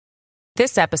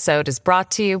This episode is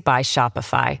brought to you by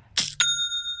Shopify.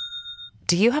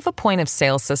 Do you have a point of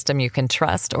sale system you can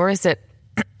trust, or is it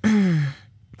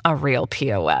a real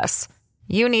POS?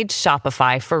 You need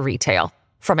Shopify for retail.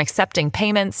 From accepting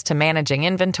payments to managing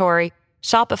inventory,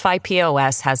 Shopify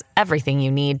POS has everything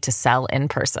you need to sell in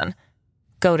person.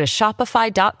 Go to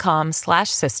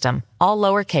shopify.com/system, all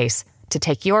lowercase, to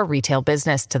take your retail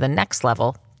business to the next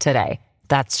level today.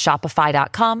 That's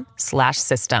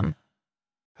shopify.com/system.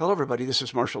 Hello, everybody. This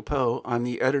is Marshall Poe. I'm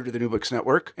the editor of the New Books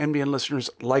Network. NBN listeners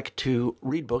like to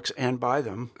read books and buy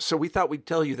them. So we thought we'd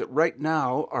tell you that right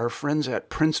now, our friends at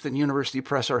Princeton University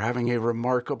Press are having a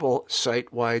remarkable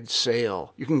site-wide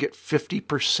sale. You can get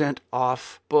 50%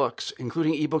 off books,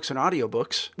 including ebooks and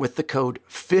audiobooks, with the code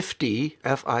 50,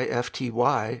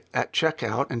 F-I-F-T-Y, at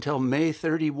checkout until May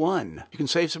 31. You can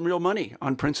save some real money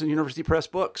on Princeton University Press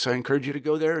books. I encourage you to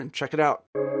go there and check it out.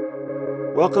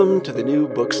 Welcome to the New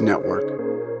Books Network.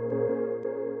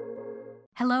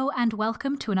 Hello and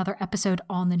welcome to another episode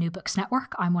on the New Books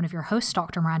Network. I'm one of your hosts,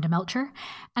 Dr. Miranda Melcher,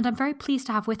 and I'm very pleased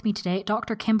to have with me today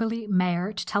Dr. Kimberly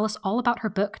Mair to tell us all about her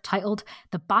book titled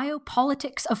The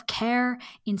Biopolitics of Care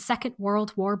in Second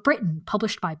World War Britain,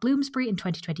 published by Bloomsbury in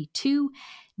 2022.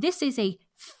 This is a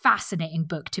fascinating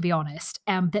book, to be honest,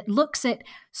 that looks at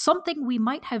something we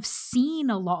might have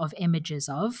seen a lot of images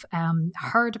of,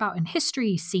 heard about in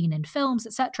history, seen in films,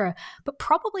 etc., but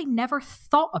probably never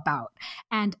thought about.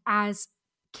 And as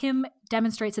Kim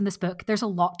demonstrates in this book, there's a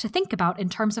lot to think about in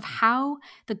terms of how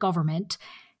the government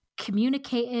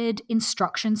communicated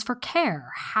instructions for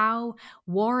care, how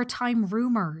wartime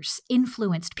rumors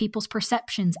influenced people's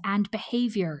perceptions and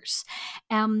behaviors,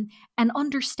 and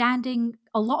understanding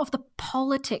a lot of the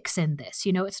politics in this.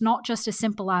 You know, it's not just as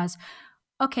simple as,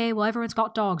 okay, well, everyone's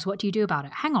got dogs. What do you do about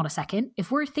it? Hang on a second. If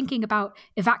we're thinking about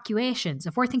evacuations,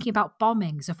 if we're thinking about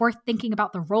bombings, if we're thinking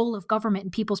about the role of government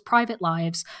in people's private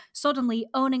lives, suddenly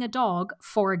owning a dog,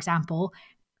 for example,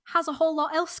 has a whole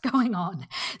lot else going on.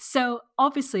 So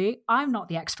obviously, I'm not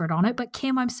the expert on it, but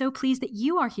Kim, I'm so pleased that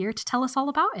you are here to tell us all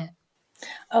about it.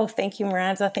 Oh, thank you,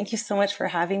 Miranda. Thank you so much for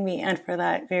having me and for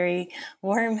that very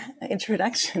warm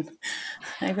introduction.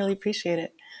 I really appreciate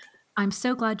it. I'm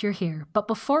so glad you're here. But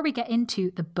before we get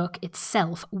into the book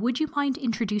itself, would you mind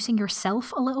introducing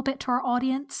yourself a little bit to our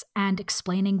audience and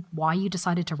explaining why you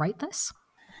decided to write this?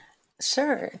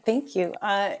 Sure. Thank you.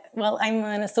 Well, I'm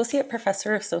an associate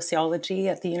professor of sociology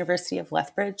at the University of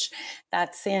Lethbridge.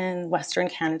 That's in Western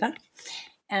Canada.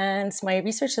 And my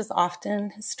research is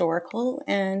often historical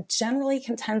and generally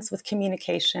contends with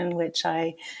communication, which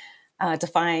I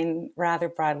define rather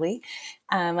broadly.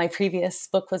 My previous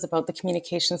book was about the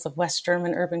communications of West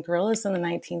German urban guerrillas in the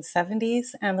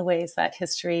 1970s and the ways that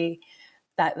history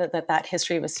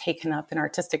was taken up in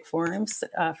artistic forums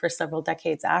for several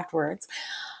decades afterwards.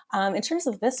 In terms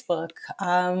of this book,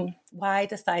 why I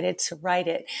decided to write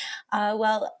it,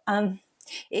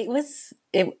 it was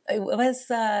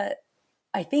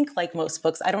I think, like most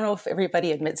books, I don't know if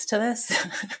everybody admits to this,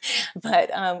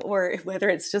 but or whether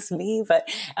it's just me, but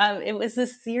it was a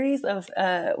series of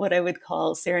what I would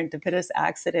call serendipitous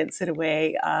accidents in a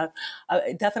way,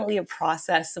 definitely a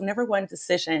process. So never one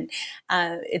decision.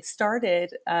 It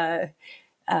started. I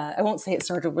won't say it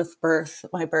started with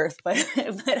my birth, but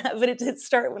it did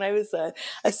start when I was a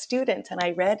student, and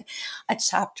I read a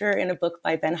chapter in a book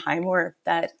by Ben Highmore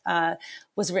that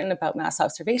was written about mass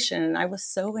observation, and I was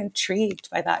so intrigued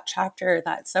by that chapter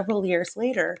that several years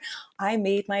later, I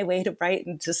made my way to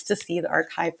Brighton just to see the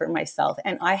archive for myself,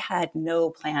 and I had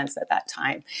no plans at that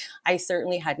time. I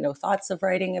certainly had no thoughts of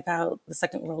writing about the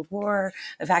Second World War,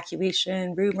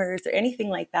 evacuation, rumors, or anything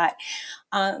like that.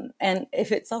 And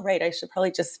if it's all right, I should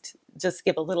probably just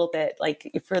give a little bit,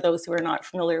 like for those who are not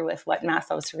familiar with what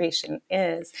mass observation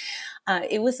is.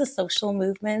 It was a social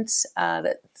movement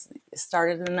that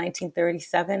started in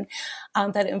 1937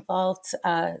 that involved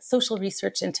social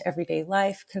research into everyday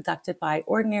life conducted by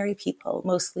ordinary people,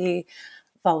 mostly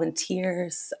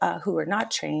volunteers who were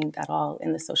not trained at all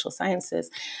in the social sciences,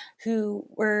 who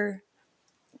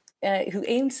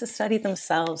aimed to study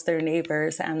themselves, their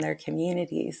neighbors, and their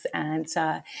communities. And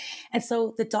so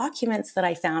the documents that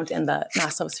I found in the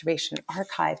Mass Observation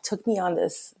Archive took me on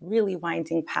this really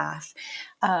winding path,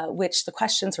 which the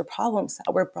questions or problems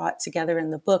that were brought together in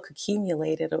the book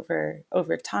accumulated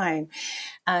over time.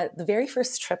 The very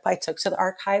first trip I took to the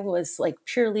archive was like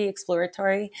purely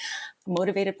exploratory,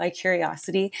 motivated by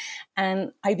curiosity.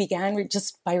 And I began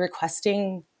just by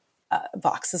requesting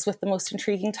boxes with the most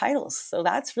intriguing titles. So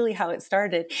that's really how it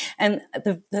started. And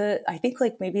I think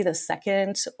like maybe the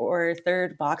second or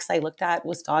third box I looked at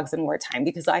was Dogs in Wartime,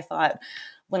 because I thought,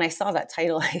 when I saw that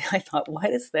title, I thought, what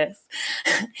is this?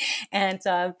 And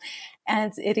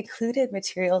And it included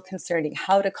material concerning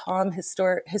how to calm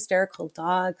hysterical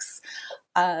dogs,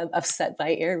 upset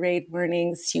by air raid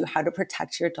warnings, to how to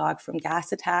protect your dog from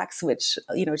gas attacks, which,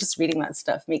 just reading that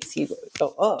stuff makes you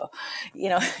go, oh,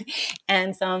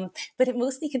 and, but it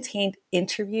mostly contained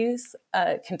interviews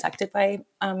conducted by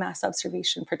mass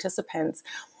observation participants,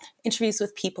 interviews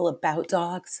with people about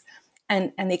dogs,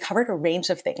 and they covered a range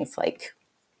of things like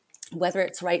whether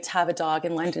it's right to have a dog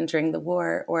in London during the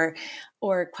war,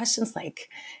 or questions like,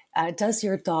 does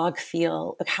your dog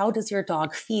feel, how does your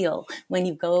dog feel when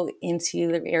you go into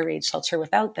the air raid shelter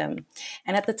without them?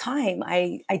 And at the time,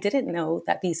 I didn't know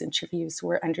that these interviews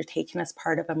were undertaken as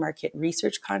part of a market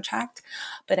research contract,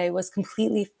 but I was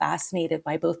completely fascinated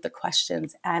by both the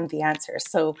questions and the answers.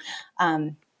 So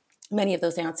many of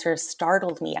those answers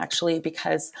startled me, actually,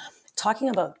 because talking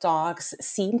about dogs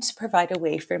seemed to provide a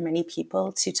way for many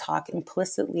people to talk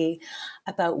implicitly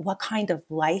about what kind of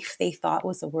life they thought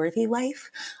was a worthy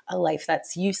life, a life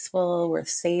that's useful, worth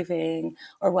saving,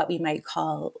 or what we might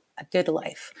call a good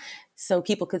life. So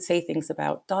people could say things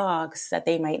about dogs that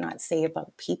they might not say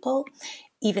about people,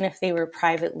 even if they were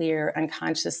privately or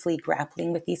unconsciously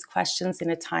grappling with these questions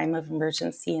in a time of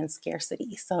emergency and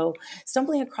scarcity. So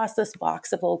stumbling across this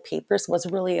box of old papers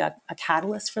was really a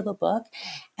catalyst for the book.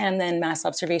 And then Mass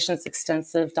Observation's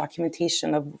extensive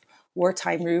documentation of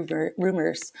wartime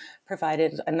rumors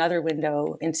provided another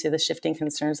window into the shifting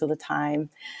concerns of the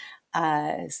time.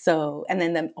 And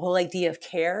then the whole idea of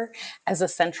care as a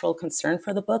central concern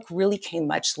for the book really came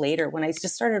much later, when I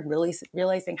just started really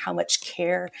realizing how much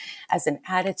care as an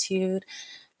attitude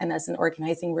and as an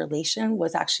organizing relation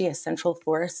was actually a central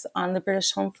force on the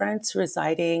British home front,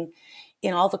 residing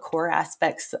in all the core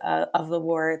aspects of the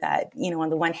war that, on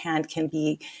the one hand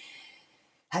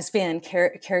has been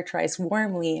characterized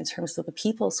warmly in terms of the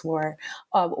People's War,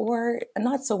 or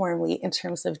not so warmly in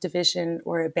terms of division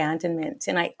or abandonment.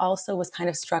 And I also was kind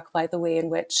of struck by the way in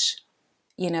which,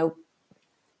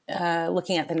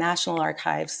 looking at the National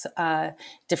Archives,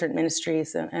 different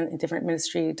ministries and different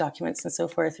ministry documents and so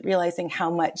forth, realizing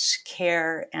how much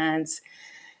care and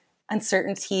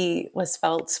uncertainty was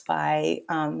felt by,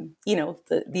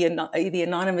 the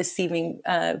anonymous seeming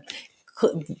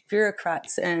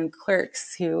bureaucrats and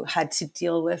clerks who had to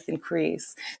deal with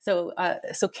inquiries. So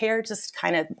care just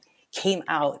kind of came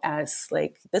out as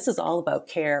like, this is all about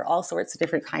care, all sorts of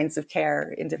different kinds of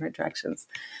care in different directions.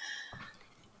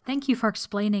 Thank you for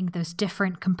explaining those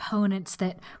different components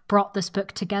that brought this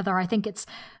book together. I think it's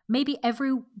maybe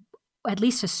at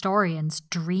least historians,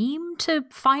 dream to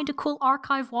find a cool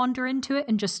archive, wander into it,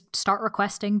 and just start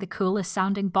requesting the coolest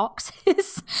sounding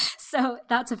boxes. So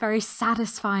that's a very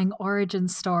satisfying origin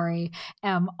story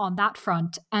on that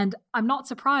front. And I'm not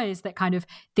surprised that kind of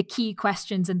the key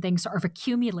questions and things sort of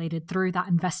accumulated through that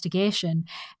investigation.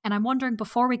 And I'm wondering,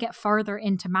 before we get further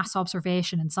into mass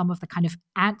observation and some of the kind of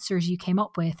answers you came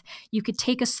up with, you could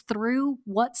take us through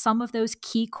what some of those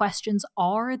key questions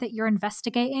are that you're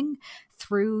investigating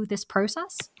through this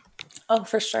process? Oh,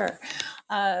 for sure.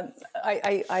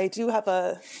 I do have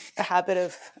a habit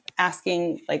of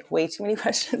asking like way too many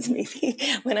questions, maybe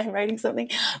when I'm writing something.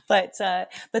 But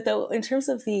though, in terms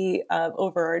of the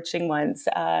overarching ones,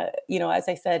 as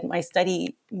I said, my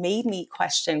study made me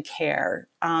question care,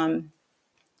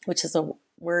 which is a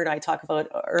word I talk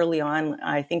about early on.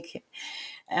 I think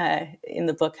in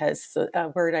the book has a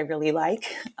word I really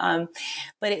like.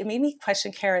 But it made me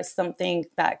question care as something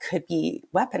that could be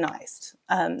weaponized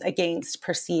against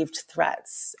perceived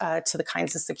threats to the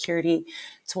kinds of security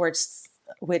towards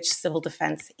which civil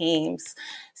defense aims.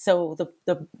 So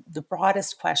the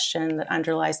broadest question that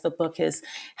underlies the book is,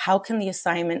 how can the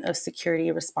assignment of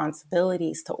security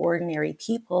responsibilities to ordinary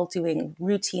people doing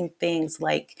routine things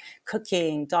like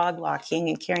cooking, dog walking,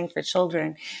 and caring for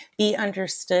children be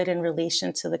understood in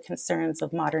relation to the concerns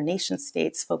of modern nation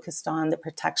states focused on the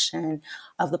protection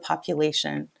of the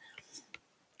population?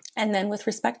 And then with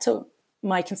respect to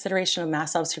my consideration of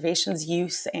mass observations,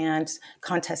 use and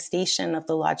contestation of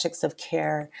the logics of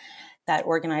care that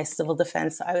organized civil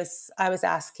defense, I was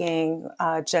asking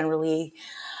generally,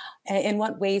 in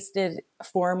what ways did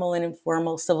formal and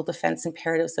informal civil defense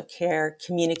imperatives of care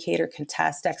communicate or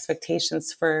contest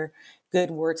expectations for good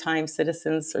wartime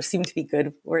citizens, or seem to be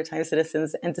good wartime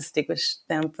citizens, and distinguish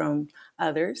them from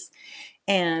others?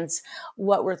 And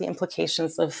what were the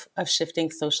implications of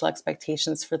shifting social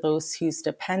expectations for those whose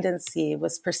dependency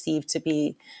was perceived to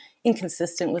be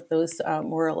inconsistent with those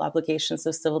moral obligations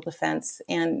of civil defense?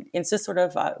 And it's just sort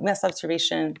of mass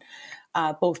observation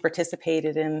both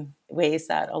participated in ways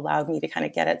that allowed me to kind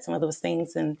of get at some of those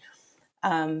things, and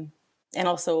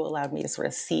also allowed me to sort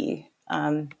of see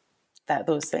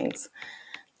those things.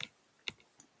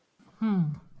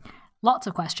 Lots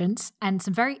of questions and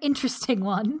some very interesting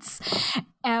ones.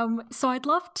 So I'd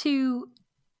love to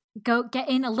get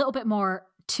in a little bit more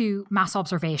to mass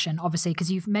observation, obviously,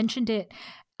 because you've mentioned it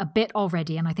a bit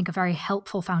already, and I think a very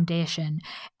helpful foundation.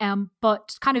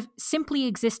 But kind of simply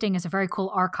existing as a very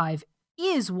cool archive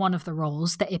is one of the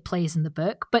roles that it plays in the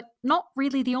book, but not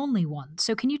really the only one.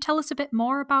 So can you tell us a bit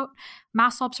more about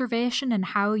mass observation and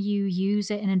how you use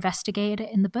it and investigate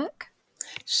it in the book?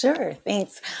 Sure,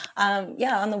 thanks. On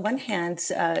the one hand,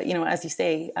 as you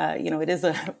say, it is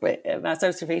mass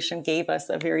observation gave us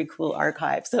a very cool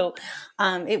archive. So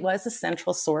it was a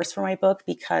central source for my book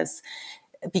because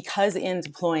in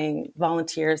deploying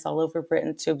volunteers all over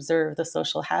Britain to observe the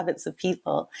social habits of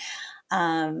people,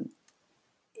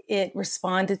 it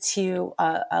responded to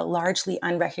a largely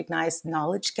unrecognized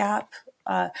knowledge gap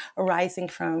arising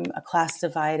from a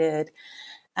class-divided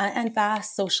and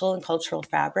vast social and cultural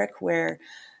fabric where,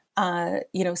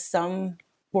 some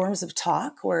forms of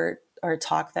talk or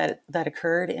talk that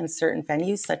occurred in certain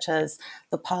venues, such as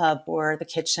the pub or the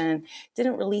kitchen,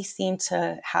 didn't really seem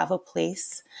to have a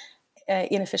place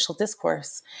in official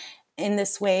discourse. In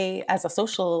this way, as a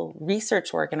social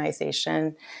research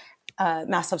organization,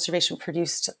 Mass Observation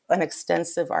produced an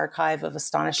extensive archive of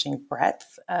astonishing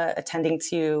breadth, attending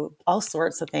to all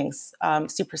sorts of things,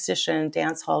 superstition,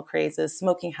 dance hall crazes,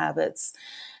 smoking habits,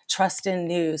 trust in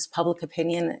news, public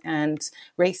opinion, and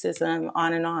racism,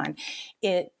 on and on.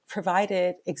 It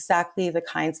provided exactly the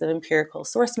kinds of empirical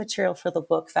source material for the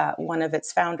book that one of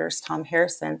its founders, Tom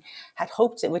Harrison, had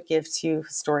hoped it would give to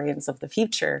historians of the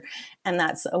future. And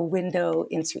that's a window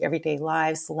into everyday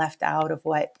lives left out of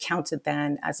what counted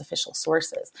then as official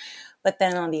sources. But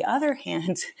then on the other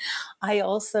hand, I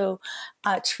also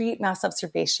treat mass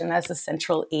observation as a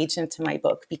central agent to my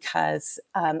book because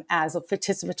as a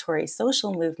participatory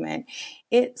social movement,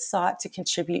 it sought to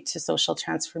contribute to social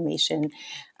transformation,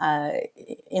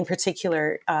 in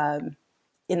particular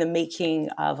in the making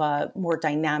of a more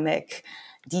dynamic,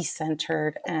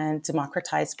 decentered, and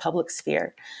democratized public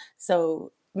sphere.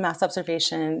 So mass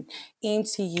observation aimed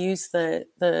to use the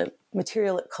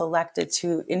material it collected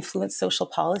to influence social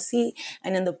policy.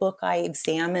 And in the book, I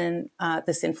examine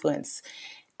this influence,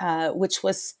 which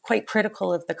was quite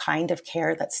critical of the kind of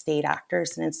care that state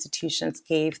actors and institutions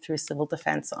gave through civil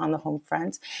defense on the home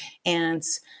front. And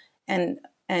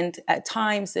at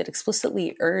times, it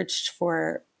explicitly urged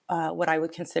for what I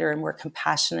would consider a more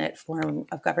compassionate form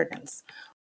of governance.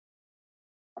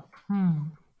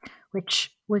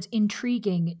 Which was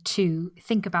intriguing to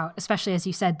think about, especially as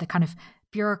you said, the kind of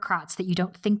bureaucrats that you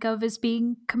don't think of as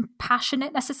being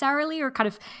compassionate necessarily, or kind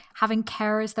of having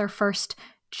care as their first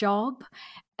job.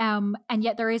 And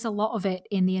yet there is a lot of it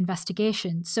in the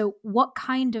investigation. So what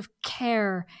kind of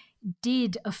care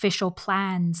did official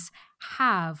plans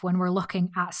have when we're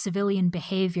looking at civilian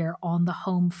behavior on the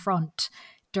home front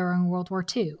during World War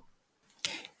II?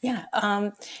 Yeah.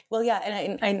 And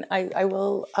I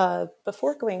will,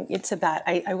 before going into that,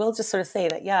 I will just sort of say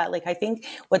that, I think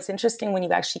what's interesting when you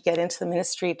actually get into the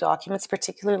ministry documents,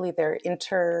 particularly their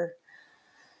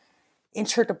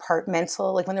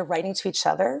interdepartmental, like when they're writing to each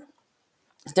other,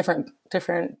 different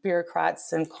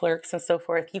bureaucrats and clerks and so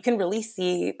forth, you can really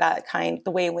see the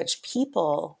way in which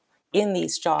people in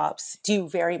these jobs do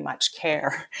very much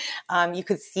care. I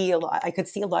could see a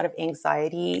lot of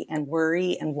anxiety and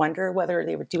worry and wonder whether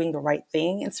they were doing the right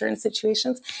thing in certain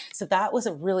situations. So that was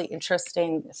a really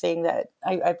interesting thing that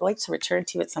I'd like to return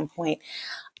to at some point.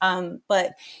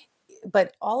 But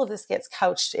all of this gets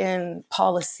couched in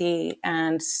policy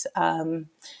and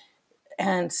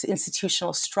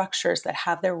institutional structures that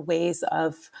have their ways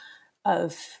of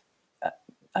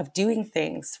doing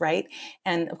things, right?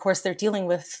 And of course, they're dealing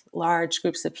with large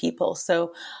groups of people.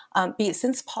 So,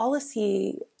 since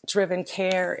policy-driven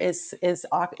care is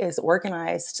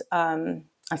organized on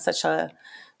such a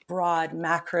broad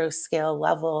macro scale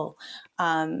level,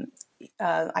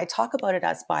 I talk about it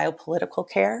as biopolitical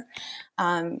care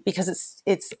because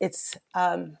it's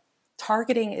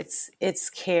targeting its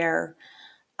care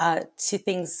to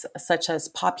things such as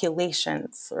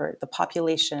populations or the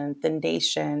population, the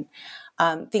nation.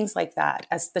 Things like that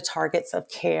as the targets of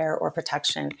care or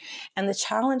protection. And the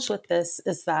challenge with this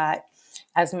is that,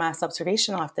 as mass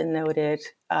observation often noted,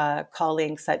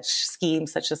 calling such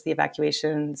schemes, such as the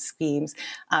evacuation schemes,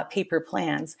 paper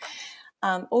plans,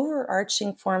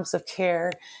 overarching forms of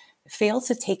care fail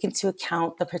to take into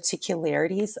account the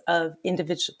particularities of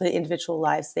the individual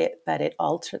lives that it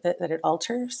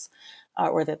alters.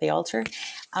 Or that they alter,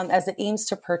 as it aims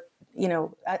to,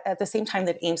 at the same time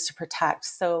that it aims to protect.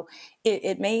 So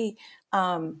it may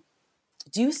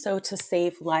do so to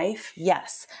save life,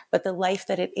 yes, but the life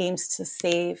that it aims to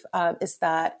save is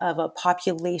that of a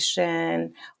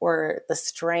population or the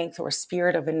strength or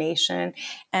spirit of a nation.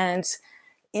 And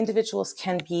individuals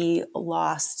can be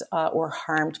lost or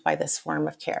harmed by this form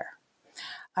of care.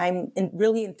 I'm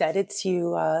really indebted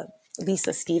to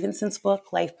Lisa Stevenson's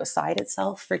book, Life Beside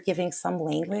Itself, for giving some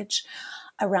language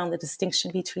around the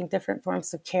distinction between different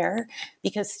forms of care,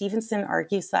 because Stevenson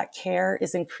argues that care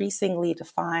is increasingly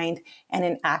defined and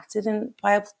enacted in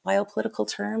biopolitical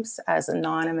terms as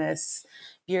anonymous,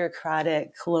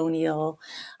 bureaucratic, colonial.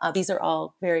 These are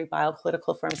all very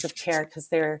biopolitical forms of care because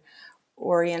they're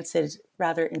oriented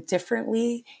rather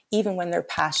indifferently, even when they're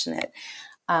passionate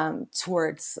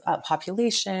towards a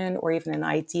population or even an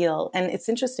ideal. And it's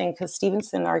interesting because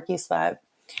Stevenson argues that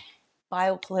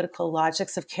biopolitical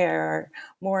logics of care are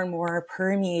more and more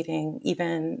permeating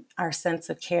even our sense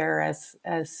of care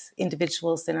as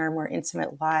individuals in our more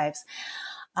intimate lives.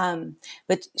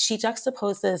 But she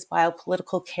juxtaposes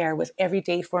biopolitical care with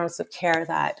everyday forms of care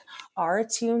that are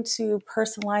attuned to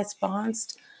personalized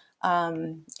bonds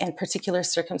and particular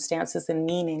circumstances and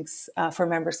meanings for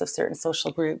members of certain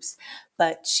social groups.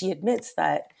 But she admits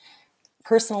that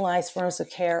personalized forms of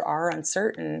care are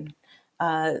uncertain.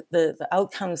 The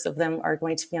outcomes of them are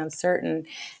going to be uncertain,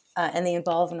 and they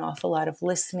involve an awful lot of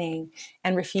listening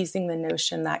and refusing the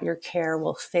notion that your care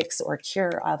will fix or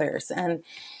cure others. And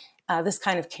this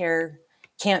kind of care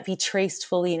can't be traced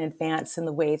fully in advance in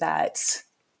the way that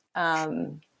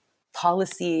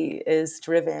policy is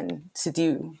driven to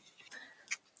do,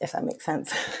 if that makes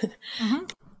sense. Mm-hmm.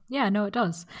 Yeah, no, it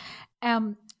does.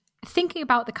 Thinking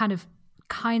about the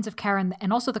kinds of care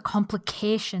and also the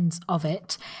complications of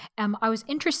it, I was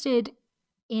interested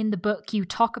in the book. You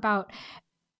talk about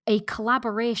a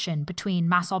collaboration between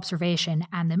mass observation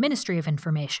and the Ministry of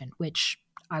Information, which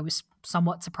I was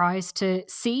somewhat surprised to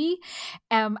see.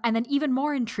 And then even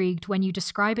more intrigued when you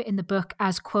describe it in the book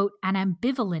as, quote, an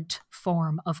ambivalent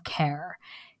form of care.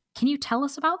 Can you tell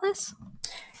us about this?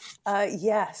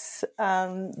 Yes.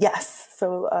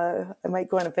 So I might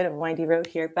go on a bit of a windy road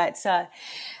here, but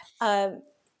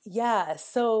yeah.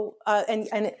 So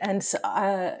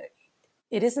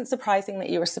it isn't surprising that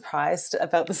you were surprised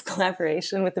about this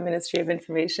collaboration with the Ministry of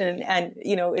Information, and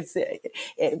it's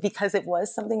because it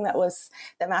was something that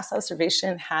mass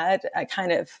observation had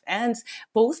and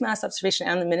both mass observation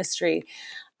and the ministry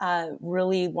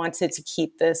really wanted to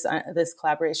keep this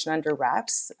collaboration under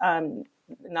wraps.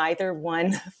 Neither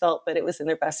one felt that it was in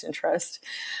their best interest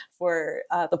for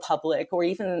the public or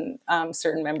even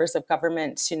certain members of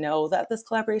government to know that this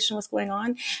collaboration was going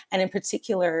on. And in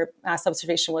particular, mass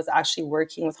observation was actually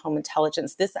working with home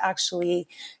intelligence. This actually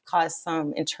caused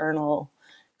some internal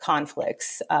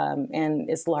conflicts and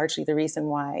is largely the reason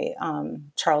why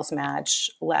Charles Madge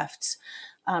left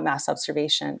mass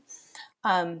observation.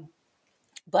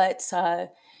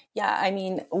 Yeah, I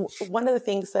mean, one of the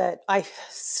things that I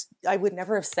would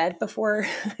never have said before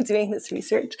doing this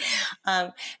research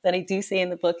that I do say in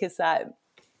the book is that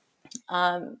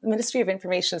the Ministry of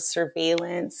Information's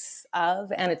surveillance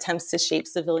of and attempts to shape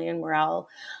civilian morale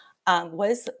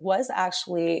was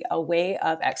actually a way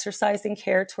of exercising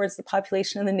care towards the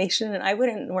population of the nation. And I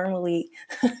wouldn't normally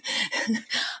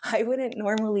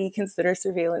consider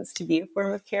surveillance to be a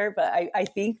form of care, but I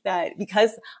think that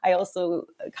because I also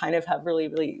kind of have really,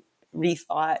 really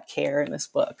rethought care in this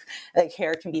book, that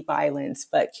care can be violence,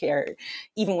 but care,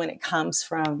 even when it comes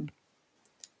from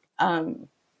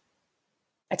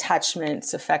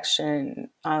attachment, affection,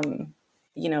 a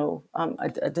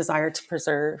desire to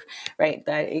preserve, right?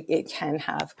 That it can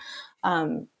have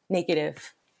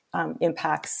negative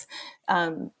impacts.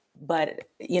 But,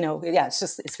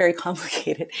 it's very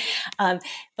complicated.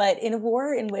 But in a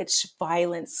war in which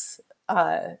violence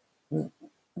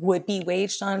would be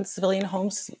waged on civilian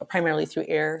homes, primarily through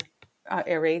air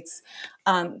raids,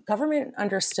 government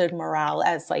understood morale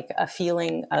as like a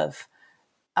feeling of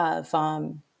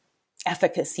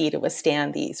efficacy to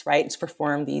withstand these, right? To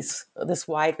perform this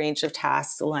wide range of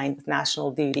tasks aligned with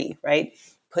national duty, right?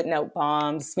 Putting out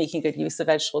bombs, making good use of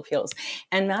vegetable peels.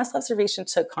 And mass observation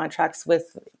took contracts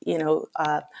with,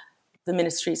 the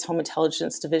ministry's home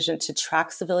intelligence division to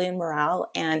track civilian morale,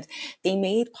 and they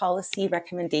made policy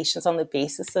recommendations on the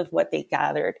basis of what they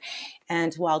gathered.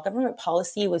 And while government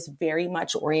policy was very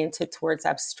much oriented towards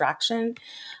abstraction,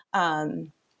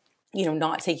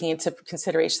 not taking into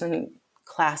consideration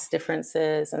class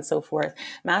differences and so forth,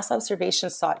 mass observation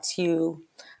sought to,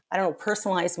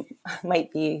 personalize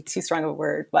might be too strong of a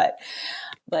word, but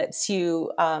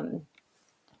to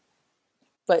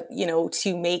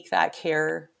make that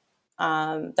care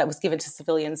that was given to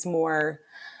civilians more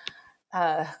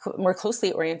more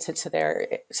closely oriented to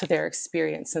their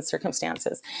experience and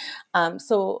circumstances.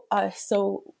 So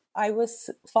I was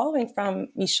following from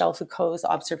Michel Foucault's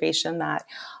observation that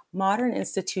modern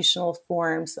institutional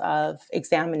forms of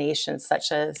examination,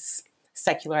 such as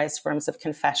secularized forms of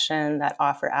confession that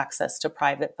offer access to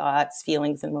private thoughts,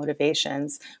 feelings, and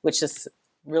motivations, which is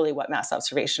really what mass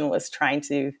observation was trying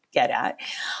to get at,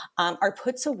 are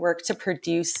put to work to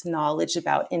produce knowledge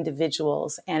about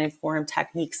individuals and inform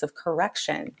techniques of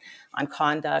correction on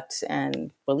conduct and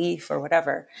belief or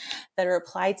whatever that are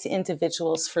applied to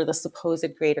individuals for the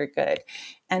supposed greater good.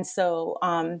 And so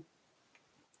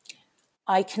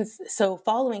so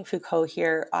following Foucault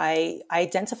here, I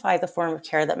identify the form of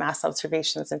care that mass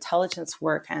observations, intelligence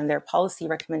work, and their policy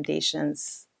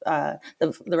recommendations,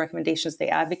 the recommendations they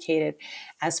advocated,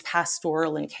 as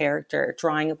pastoral in character,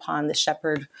 drawing upon the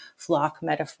shepherd flock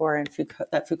metaphor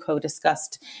that Foucault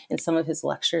discussed in some of his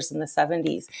lectures in the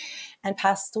 70s. And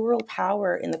pastoral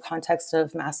power in the context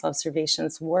of mass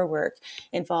observations war work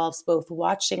involves both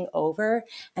watching over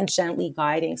and gently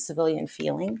guiding civilian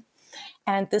feeling.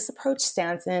 And this approach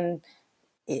stands in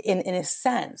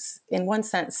one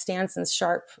sense, stands in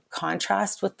sharp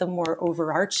contrast with the more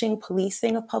overarching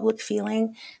policing of public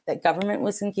feeling that government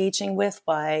was engaging with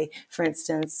by, for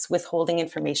instance, withholding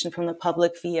information from the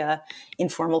public via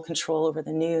informal control over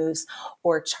the news,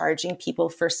 or charging people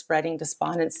for spreading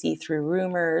despondency through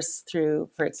rumors, through,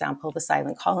 for example, the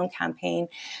Silent Column campaign.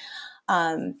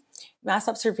 Mass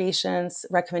observations,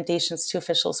 recommendations to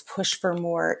officials push for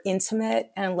more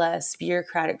intimate and less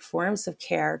bureaucratic forms of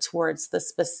care towards the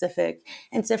specific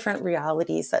and different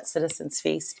realities that citizens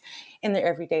faced in their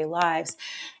everyday lives,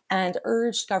 and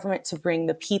urged government to bring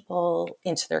the people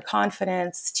into their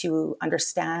confidence, to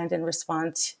understand and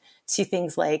respond to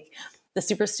things like the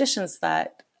superstitions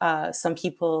that some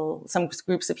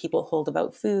groups of people hold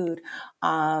about food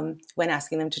when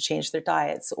asking them to change their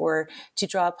diets, or to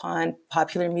draw upon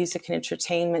popular music and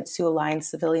entertainment to align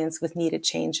civilians with needed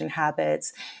change in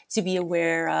habits, to be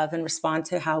aware of and respond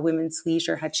to how women's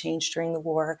leisure had changed during the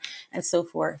war, and so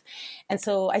forth. And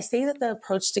so I say that the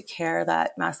approach to care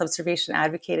that mass observation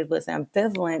advocated was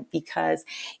ambivalent, because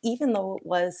even though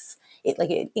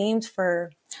it aimed for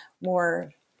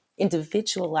more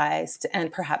individualized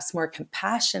and perhaps more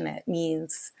compassionate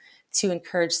means to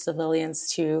encourage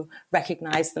civilians to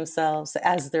recognize themselves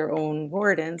as their own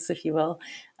wardens, if you will,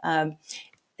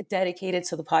 dedicated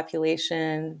to the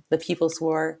population, the People's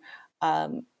War,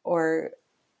 or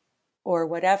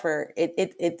whatever.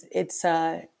 It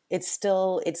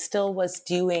still was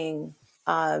doing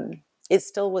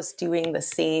the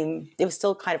same. It was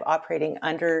still kind of operating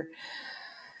under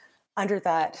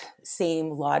that same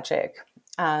logic.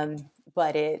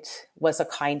 But it was a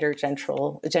kinder,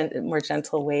 more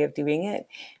gentle way of doing it,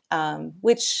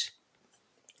 which,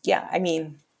 yeah, I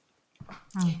mean,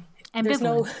 there's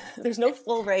no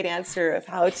full right answer of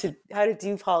how to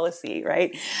do policy,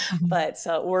 right? Mm-hmm. But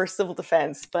or civil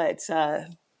defense, but trying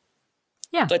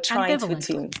to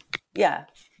attune, yeah.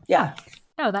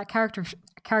 No, that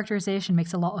characterization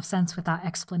makes a lot of sense with that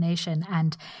explanation.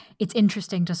 And it's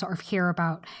interesting to sort of hear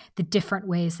about the different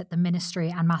ways that the ministry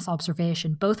and mass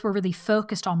observation both were really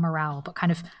focused on morale, but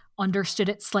kind of understood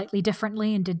it slightly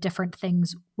differently and did different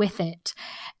things with it.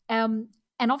 And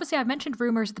obviously I've mentioned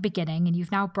rumors at the beginning and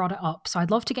you've now brought it up. So I'd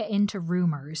love to get into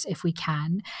rumors if we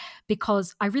can,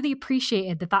 because I really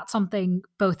appreciated that that's something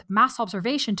both mass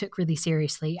observation took really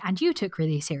seriously and you took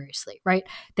really seriously, right?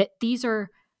 That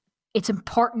it's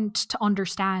important to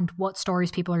understand what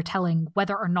stories people are telling,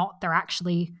 whether or not they're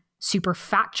actually super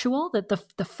factual, that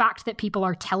the fact that people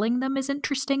are telling them is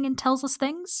interesting and tells us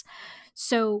things.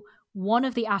 So one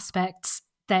of the aspects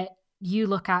that you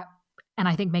look at, and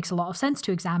I think makes a lot of sense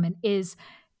to examine, is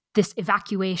this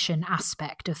evacuation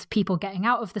aspect of people getting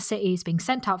out of the cities, being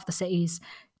sent out of the cities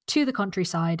to the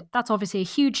countryside. That's obviously a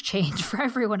huge change for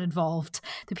everyone involved.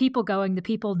 The people going, the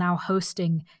people now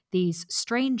hosting these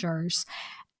strangers.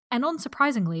 And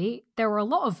unsurprisingly, there were a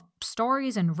lot of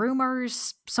stories and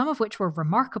rumors, some of which were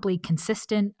remarkably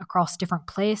consistent across different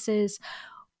places.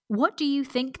 What do you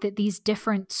think that these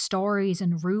different stories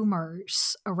and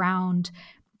rumors around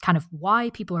kind of why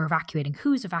people are evacuating,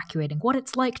 who's evacuating, what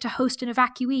it's like to host an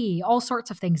evacuee, all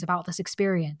sorts of things about this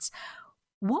experience,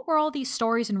 what were all these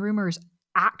stories and rumors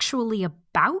actually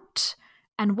about,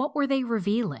 and what were they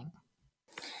revealing?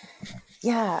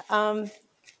 Yeah,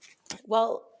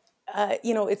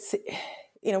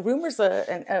 rumors are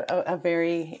a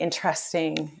very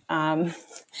interesting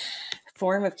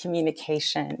form of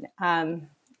communication.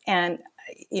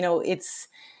 It's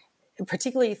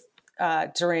particularly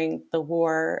during the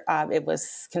war, it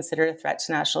was considered a threat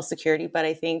to national security. But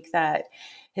I think that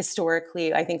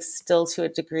historically, I think still to a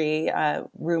degree,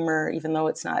 rumor, even though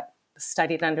it's not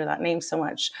studied under that name so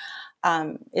much,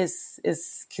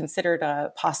 is considered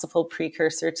a possible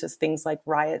precursor to things like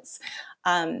riots.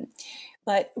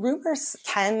 But rumors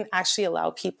can actually allow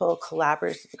people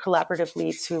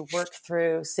collaboratively to work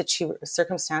through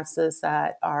circumstances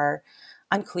that are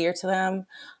unclear to them,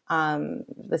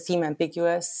 that seem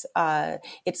ambiguous.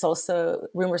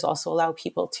 Rumors also allow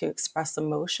people to express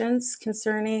emotions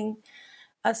concerning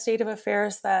a state of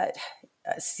affairs that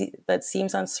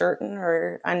seems uncertain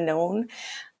or unknown.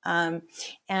 And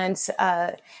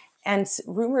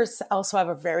rumors also have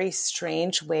a very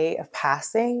strange way of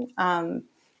passing.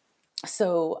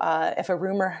 So if a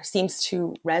rumor seems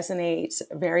to resonate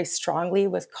very strongly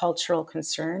with cultural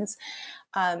concerns,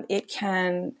 it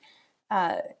can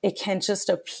just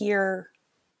appear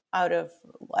out of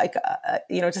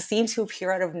just seem to appear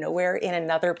out of nowhere in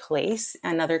another place,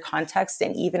 another context,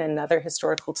 and even another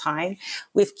historical time,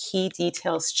 with key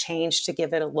details changed to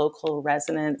give it a local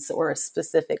resonance or a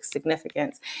specific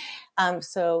significance.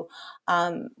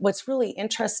 What's really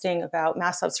interesting about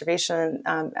mass observation,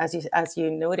 as you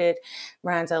noted,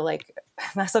 Miranda, like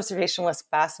mass observation was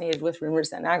fascinated with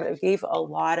rumors and gave an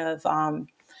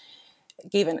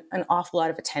awful lot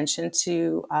of attention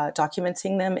to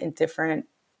documenting them in different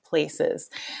places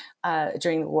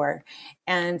during the war.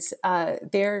 And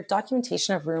their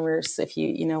documentation of rumors, if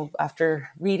after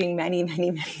reading many of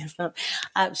them,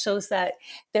 shows that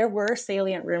there were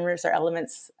salient rumors or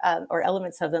elements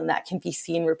of them that can be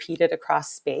seen repeated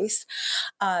across space.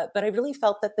 But I really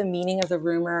felt that the meaning of the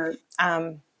rumor,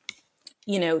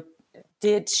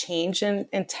 did change in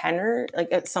tenor,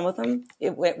 like at some of them.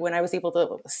 When I was able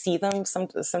to see them,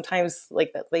 sometimes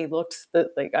like that they looked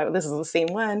like, oh, this is the same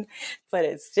one, but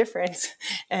it's different,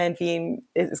 and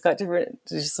it's got different,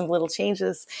 just some little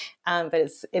changes, but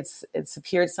it's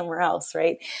appeared somewhere else,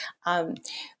 right? So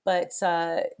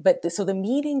the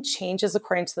meaning changes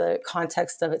according to the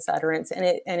context of its utterance, and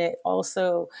it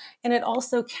also who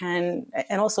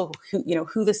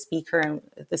the speaker and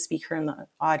the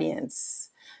audience,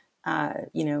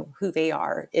 who they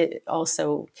are. It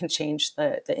also can change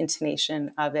the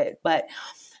intonation of it. But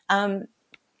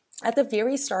at the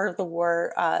very start of the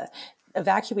war,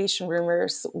 evacuation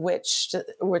rumors, which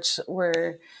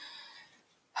were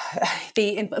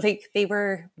they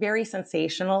were very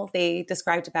sensational. They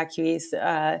described evacuees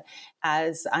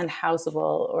as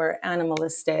unhousable or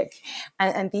animalistic,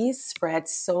 and these spread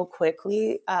so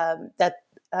quickly that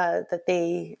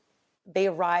they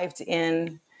arrived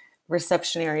in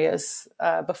reception areas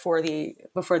before the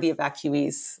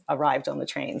evacuees arrived on the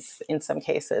trains in some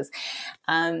cases,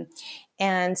 and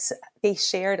they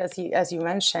shared, as you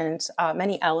mentioned,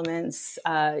 many elements,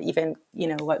 even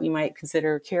what we might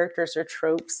consider characters or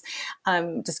tropes,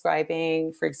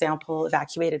 describing, for example,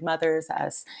 evacuated mothers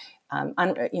as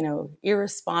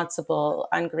irresponsible,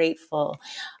 ungrateful,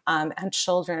 and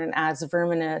children as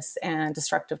verminous and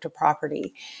destructive to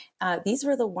property. These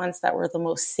were the ones that were the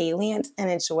most salient and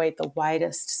enjoyed the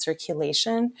widest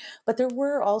circulation. But there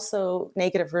were also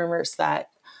negative rumors that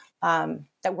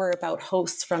were about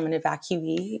hosts from an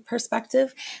evacuee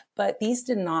perspective, but these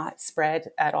did not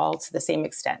spread at all to the same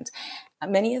extent.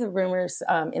 Many of the rumors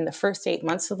in the first 8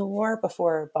 months of the war,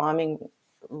 before bombing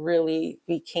really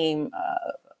became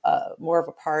more of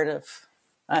a part of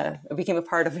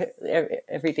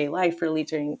everyday life, really,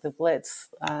 during the Blitz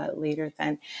later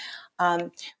then.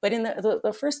 But in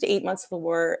the first 8 months of the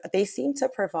war, they seemed to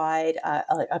provide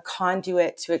a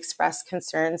conduit to express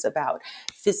concerns about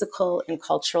physical and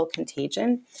cultural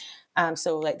contagion.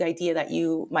 So like the idea that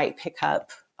you might pick up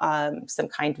some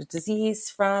kind of disease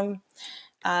from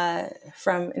an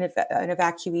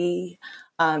evacuee,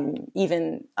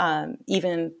 even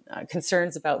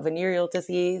concerns about venereal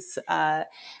disease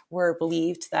were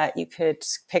believed that you could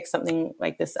pick something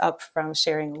like this up from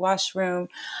sharing a washroom,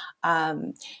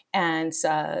 and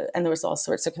there was all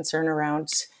sorts of concern around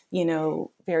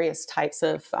various types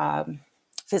of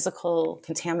physical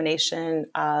contamination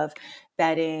of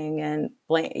bedding and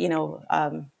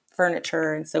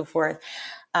furniture and so forth.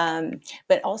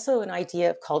 But also an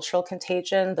idea of cultural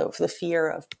contagion, the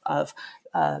fear of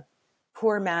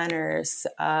poor manners,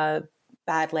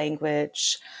 bad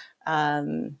language,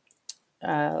 lack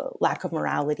of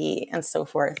morality, and so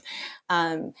forth.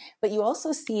 But you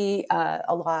also see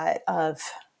a lot of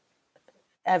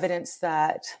evidence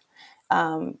that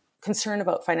concern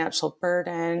about financial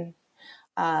burden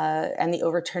and the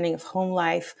overturning of home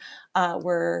life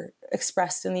were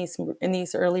expressed in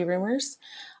these early rumors.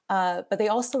 But they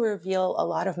also reveal a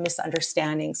lot of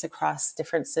misunderstandings across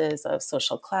differences of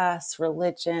social class,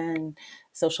 religion,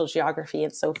 social geography,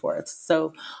 and so forth.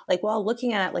 So like while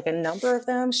looking at like a number of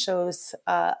them shows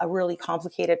a really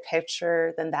complicated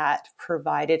picture than that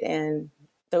provided in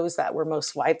those that were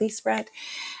most widely spread.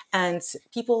 And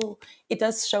it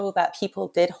does show that people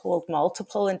did hold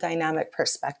multiple and dynamic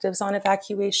perspectives on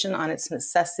evacuation, on its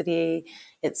necessity,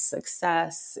 its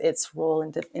success, its role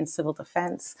in civil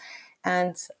defense.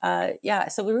 And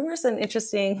so rumor is an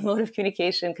interesting mode of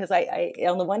communication because I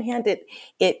on the one hand,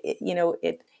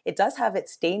 it does have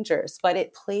its dangers, but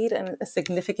it played a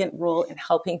significant role in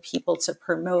helping people to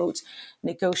promote,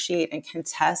 negotiate, and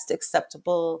contest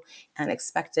acceptable and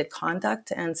expected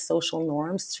conduct and social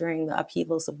norms during the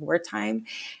upheavals of wartime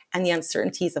and the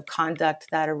uncertainties of conduct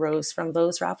that arose from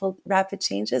those rapid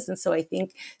changes. And so I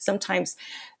think sometimes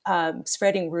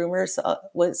spreading rumors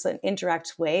was an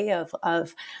indirect way of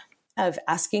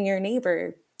asking your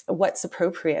neighbor what's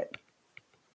appropriate.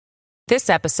 This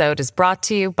episode is brought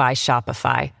to you by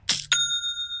Shopify.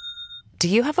 Do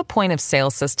you have a point of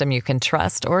sale system you can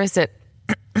trust, or is it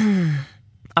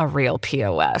a real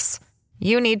POS?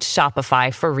 You need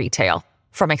Shopify for retail.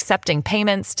 From accepting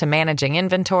payments to managing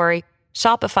inventory,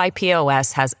 Shopify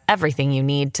POS has everything you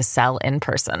need to sell in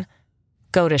person.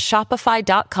 Go to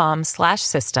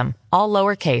shopify.com/system, all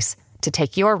lowercase, to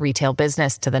take your retail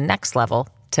business to the next level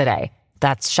today.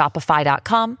 That's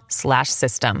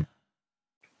shopify.com/system.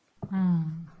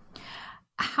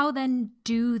 How then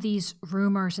do these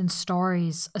rumors and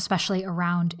stories, especially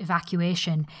around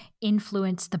evacuation,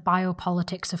 influence the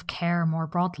biopolitics of care more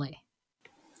broadly?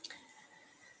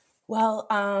 Well,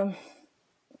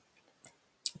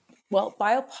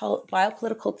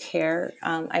 biopolitical care,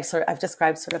 I've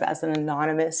described sort of as an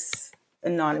anonymous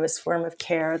form of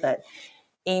care that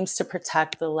aims to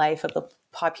protect the life of the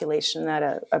population at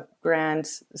a grand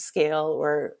scale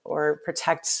or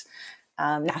protect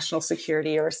national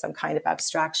security or some kind of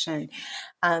abstraction.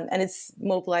 And it's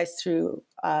mobilized through,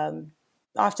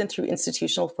 often through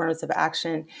institutional forms of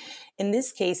action. In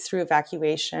this case, through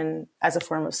evacuation as a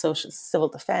form of civil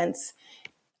defense,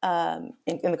 in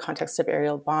the context of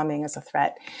aerial bombing as a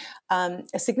threat. A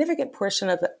significant portion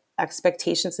of the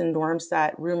expectations and norms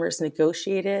that rumors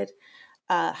negotiated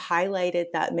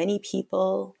highlighted that many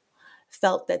people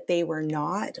felt that they were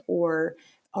not or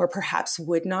perhaps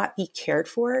would not be cared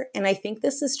for. And I think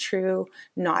this is true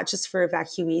not just for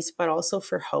evacuees, but also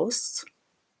for hosts.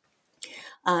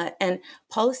 And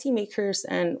policymakers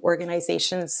and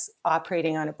organizations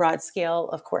operating on a broad scale,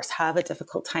 of course, have a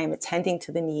difficult time attending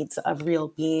to the needs of real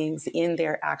beings in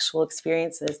their actual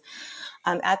experiences.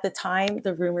 At the time,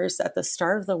 the rumors at the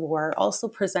start of the war also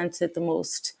presented the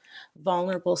most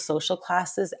vulnerable social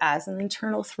classes as an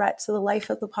internal threat to the life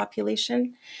of the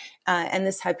population. And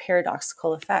this had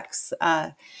paradoxical effects.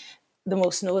 The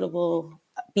most notable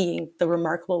being the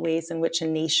remarkable ways in which a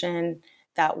nation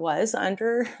that was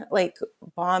under like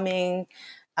bombing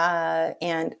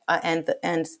and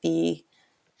the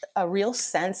a real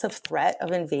sense of threat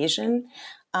of invasion.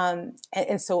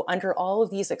 And so under all of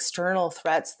these external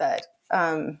threats that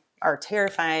are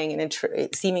terrifying and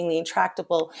seemingly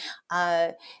intractable,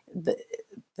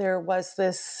 there was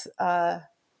this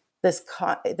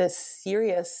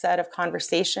serious set of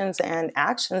conversations and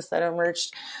actions that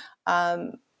emerged,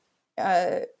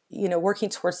 working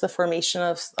towards the formation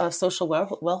of social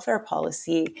welfare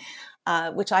policy,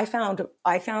 which I found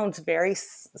very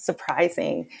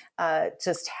surprising,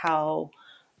 just how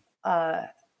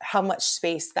much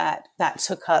space that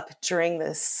took up during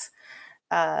this.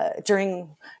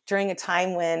 During a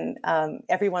time when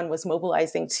everyone was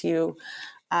mobilizing to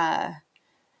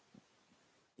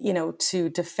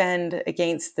defend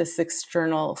against this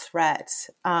external threat,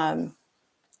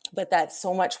 but that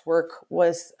so much work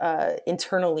was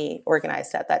internally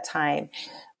organized at that time.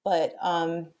 But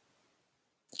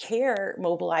CARE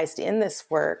mobilized in this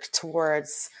work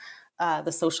towards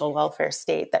the social welfare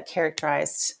state that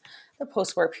characterized the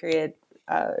post-war period.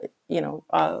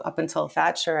 Up until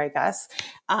Thatcher, I guess.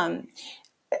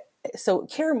 So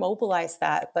CARE mobilized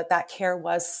that, but that CARE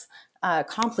was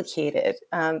complicated.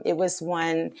 It was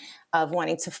one of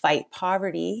wanting to fight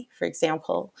poverty, for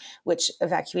example, which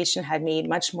evacuation had made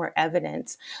much more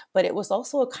evident. But it was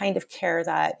also a kind of CARE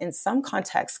that in some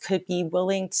contexts could be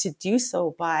willing to do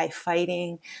so by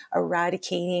fighting,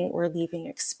 eradicating, or leaving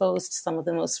exposed some of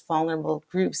the most vulnerable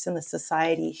groups in the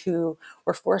society who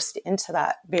were forced into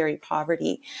that very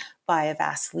poverty by a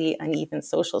vastly uneven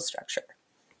social structure.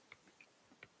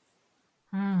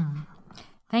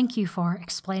 Thank you for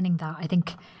explaining that. I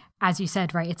think, as you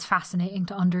said, right, it's fascinating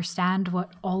to understand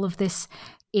what all of this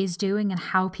is doing and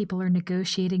how people are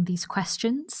negotiating these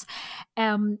questions.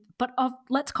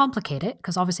 Let's complicate it,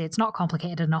 because obviously it's not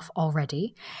complicated enough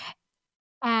already,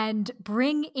 and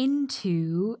bring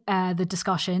into the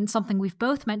discussion something we've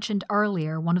both mentioned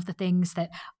earlier. One of the things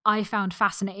that I found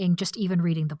fascinating just even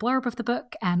reading the blurb of the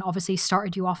book, and obviously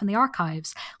started you off in the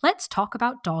archives. Let's talk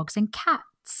about dogs and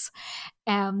cats.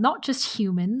 Not just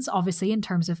humans, obviously, in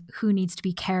terms of who needs to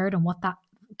be cared and what that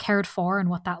cared for and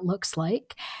what that looks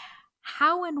like.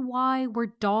 How and why were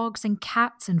dogs and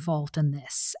cats involved in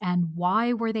this? And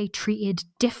why were they treated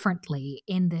differently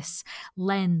in this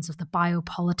lens of the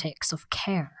biopolitics of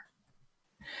care?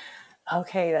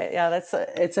 Okay,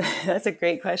 that's a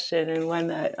great question, and one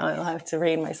that I'll have to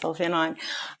rein myself in on,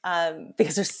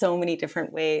 because there's so many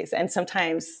different ways, and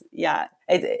sometimes,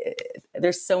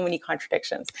 there's so many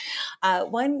contradictions.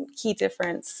 One key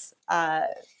difference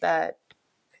that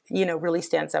really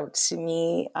stands out to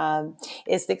me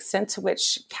is the extent to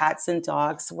which cats and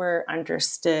dogs were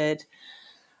understood,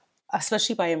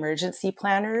 especially by emergency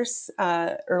planners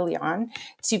early on,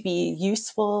 to be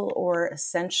useful or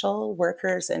essential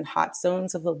workers in hot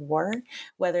zones of the war,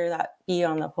 whether that be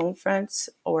on the home front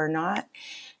or not.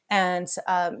 And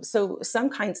so some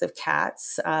kinds of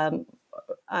cats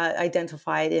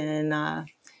identified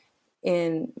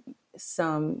in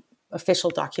some official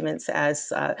documents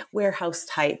as warehouse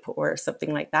type or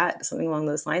something like that, something along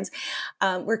those lines,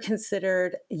 were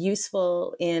considered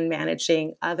useful in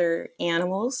managing other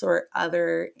animals or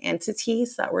other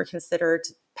entities that were considered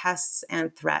pests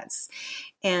and threats.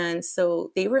 And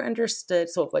so they were understood,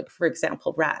 so like, for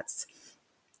example, rats.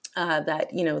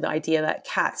 The idea that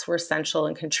cats were essential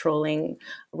in controlling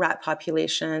rat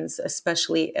populations,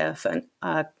 especially if a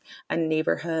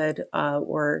neighborhood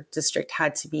or district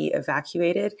had to be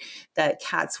evacuated, that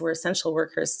cats were essential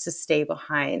workers to stay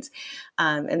behind.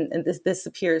 And this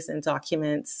appears in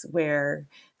documents where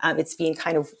it's being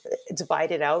kind of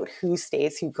divided out who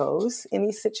stays, who goes in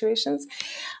these situations.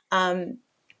 And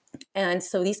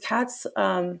so these cats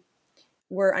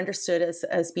were understood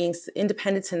as being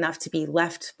independent enough to be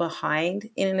left behind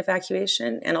in an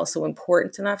evacuation, and also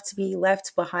important enough to be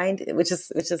left behind, which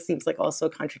just seems like also a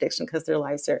contradiction because their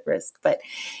lives are at risk. But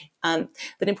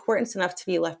important enough to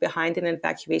be left behind in an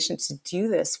evacuation to do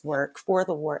this work for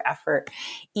the war effort,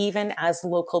 even as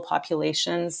local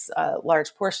populations,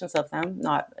 large portions of them,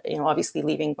 not obviously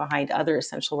leaving behind other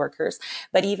essential workers,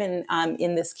 but even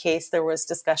in this case, there was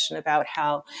discussion about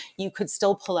how you could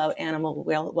still pull out animal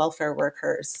welfare workers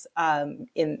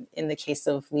in the case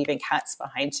of leaving cats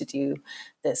behind to do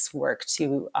this work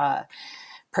to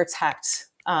protect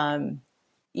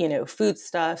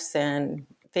foodstuffs and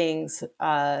things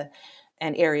and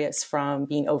areas from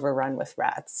being overrun with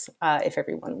rats if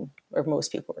everyone or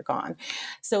most people were gone.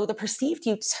 So the perceived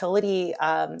utility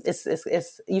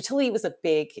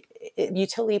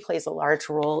utility plays a large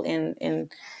role in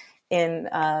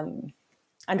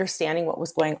understanding what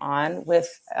was going on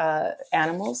with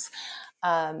animals.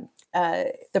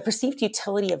 The perceived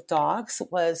utility of dogs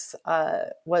was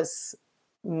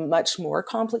much more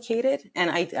complicated,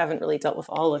 and I haven't really dealt with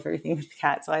everything with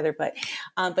cats either. But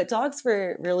dogs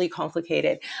were really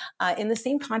complicated. In the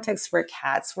same context where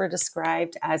cats were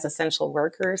described as essential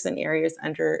workers in areas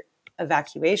under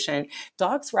evacuation,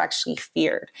 dogs were actually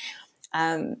feared.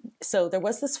 So there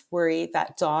was this worry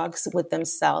that dogs would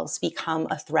themselves become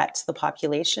a threat to the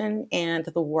population and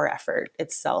the war effort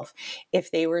itself if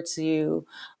they were to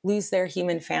lose their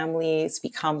human families,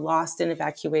 become lost in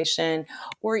evacuation,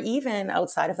 or even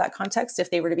outside of that context,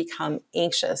 if they were to become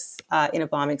anxious in a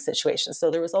bombing situation. So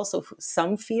there was also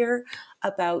some fear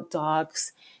about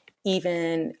dogs,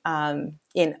 even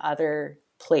in other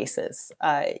places,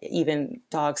 even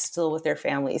dogs still with their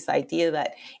families. The idea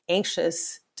that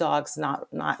anxious dogs not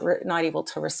able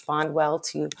to respond well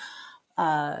to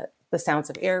the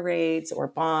sounds of air raids or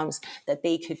bombs, that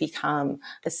they could become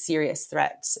a serious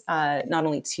threat, not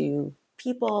only to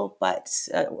people, but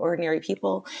ordinary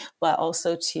people, but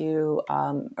also to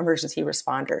emergency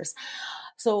responders.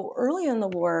 So early in the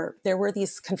war, there were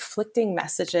these conflicting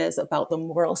messages about the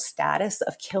moral status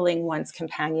of killing one's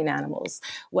companion animals,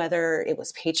 whether it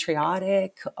was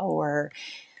patriotic or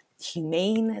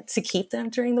humane to keep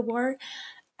them during the war.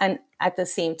 And at the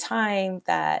same time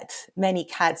that many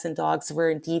cats and dogs were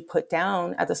indeed put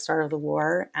down at the start of the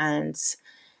war, and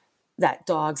that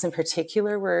dogs in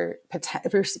particular were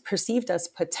perceived as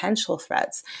potential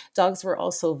threats, dogs were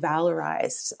also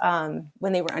valorized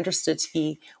when they were understood to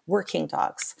be working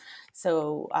dogs.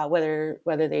 So whether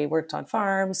they worked on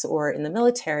farms or in the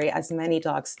military, as many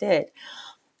dogs did,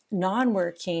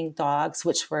 non-working dogs,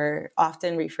 which were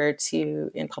often referred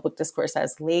to in public discourse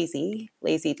as lazy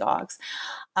dogs,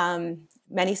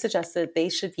 many suggested they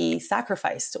should be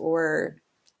sacrificed or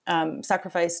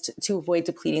sacrificed to avoid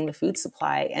depleting the food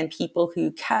supply. And people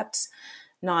who kept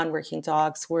non-working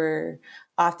dogs were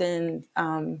often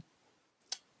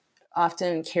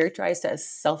characterized as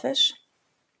selfish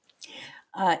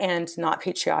and not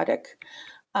patriotic.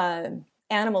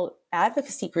 Animal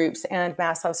advocacy groups and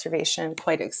mass observation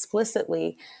quite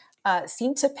explicitly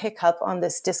seem to pick up on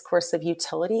this discourse of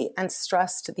utility and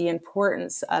stressed the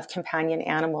importance of companion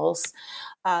animals,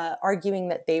 arguing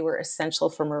that they were essential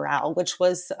for morale, which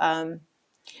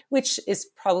is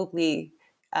probably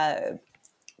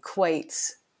quite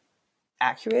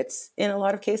accurate in a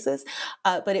lot of cases,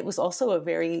 but it was also a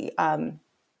very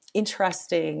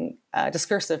interesting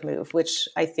discursive move, which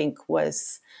I think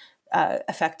was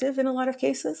effective in a lot of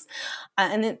cases.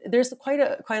 And then there's quite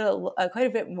a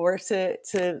bit more to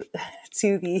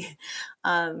the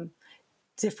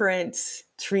different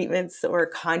treatments or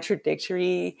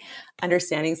contradictory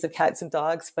understandings of cats and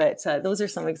dogs, but those are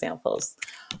some examples.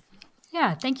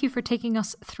 Yeah, thank you for taking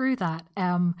us through that.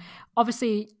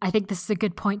 Obviously, I think this is a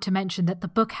good point to mention that the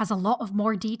book has a lot of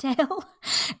more detail.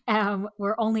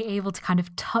 We're only able to kind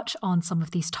of touch on some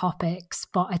of these topics,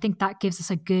 but I think that gives us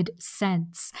a good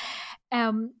sense.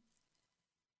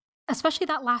 Especially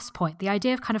that last point, the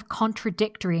idea of kind of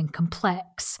contradictory and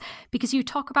complex, because you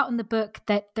talk about in the book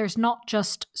that there's not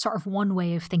just sort of one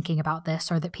way of thinking about this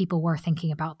or that people were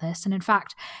thinking about this. And in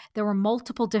fact, there were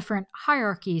multiple different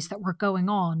hierarchies that were going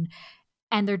on.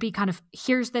 And there'd be kind of,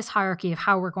 here's this hierarchy of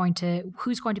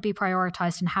who's going to be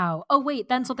prioritized and how. Oh, wait,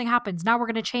 then something happens. Now we're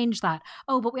going to change that.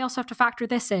 Oh, but we also have to factor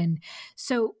this in.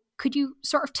 So could you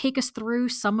sort of take us through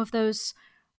some of those,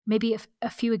 maybe a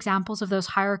few examples of those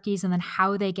hierarchies and then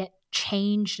how they get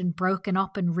changed and broken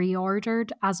up and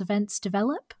reordered as events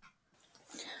develop?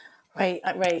 Right.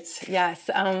 Yes.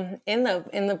 In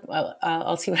the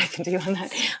I'll see what I can do on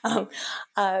that.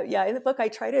 In the book, I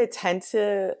try to attend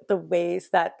to the ways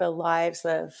that the lives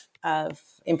of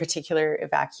in particular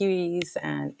evacuees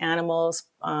and animals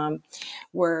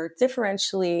were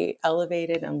differentially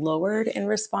elevated and lowered in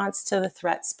response to the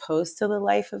threats posed to the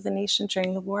life of the nation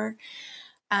during the war.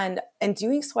 And in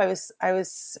doing so, I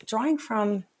was drawing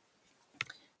from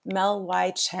Mel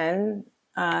Y. Chen,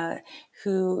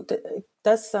 who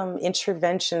does some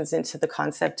interventions into the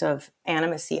concept of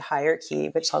animacy hierarchy,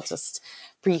 which I'll just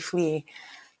briefly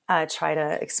try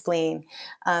to explain.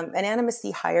 An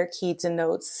animacy hierarchy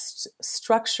denotes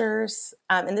structures,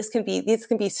 and these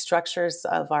can be structures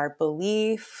of our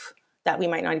belief that we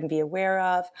might not even be aware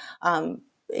of.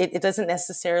 It doesn't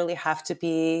necessarily have to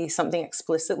be something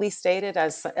explicitly stated,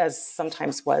 as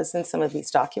sometimes was in some of these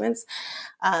documents,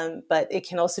 but it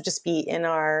can also just be in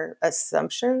our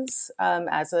assumptions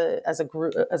as a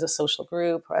group, as a social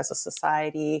group, or as a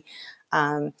society.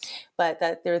 But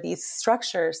that there are these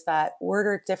structures that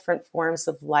order different forms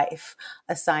of life,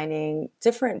 assigning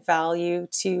different value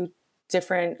to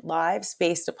different lives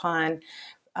based upon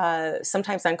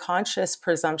sometimes unconscious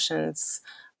presumptions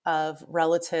of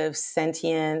relative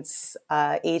sentience,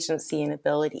 agency, and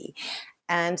ability.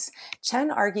 And Chen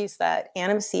argues that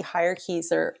animacy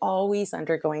hierarchies are always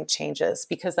undergoing changes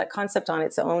because that concept on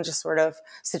its own just sort of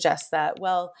suggests that,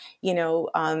 well,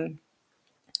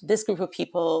 this group of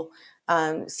people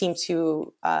seem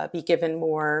to be given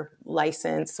more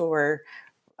license or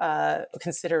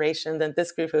consideration than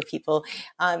this group of people.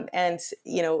 And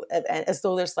as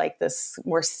though there's like this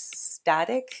more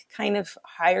static kind of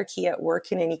hierarchy at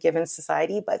work in any given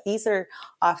society, but these are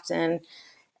often,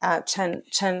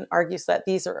 Chen argues that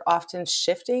these are often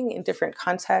shifting in different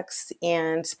contexts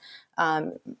and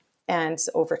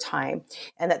over time,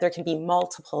 and that there can be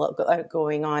multiple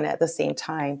going on at the same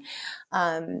time.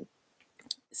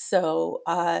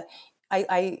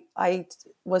 I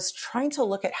was trying to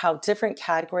look at how different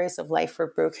categories of life were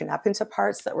broken up into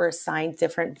parts that were assigned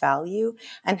different value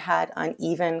and had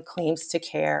uneven claims to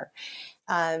care.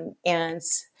 And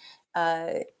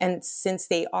since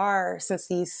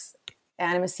these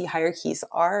animacy hierarchies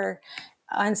are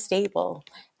unstable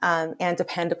and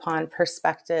depend upon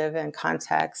perspective and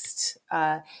context,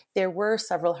 there were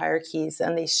several hierarchies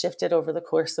and they shifted over the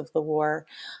course of the war.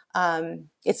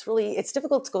 It's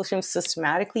difficult to go through them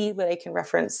systematically, but I can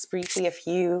reference briefly a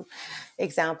few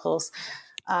examples.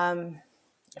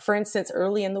 For instance,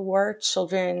 early in the war,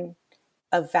 children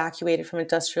evacuated from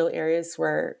industrial areas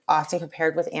were often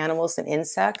compared with animals and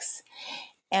insects.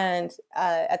 And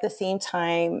at the same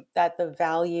time that the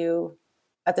value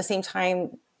of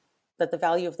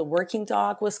the working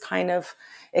dog was kind of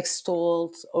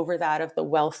extolled over that of the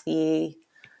wealthy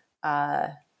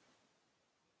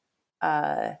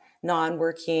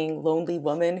non-working, lonely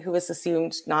woman who was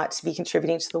assumed not to be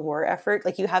contributing to the war effort.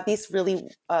 Like, you have these really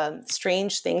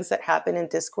strange things that happen in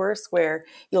discourse where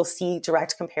you'll see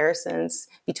direct comparisons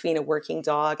between a working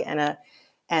dog and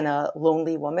a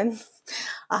lonely woman,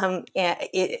 and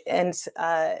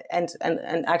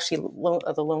actually,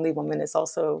 the lonely woman is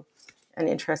also an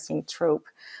interesting trope,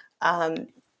 and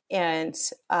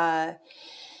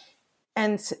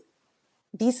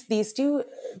these do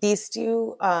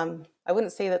I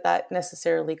wouldn't say that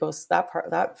necessarily goes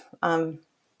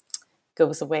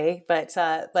goes away, but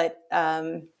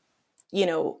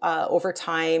over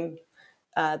time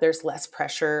there's less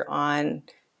pressure on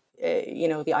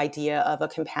the idea of a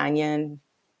companion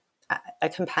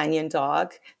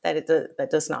dog that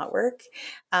does not work.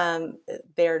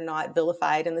 They're not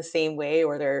vilified in the same way,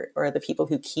 or the people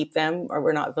who keep them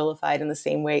were not vilified in the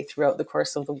same way throughout the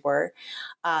course of the war.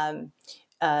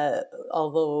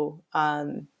 Although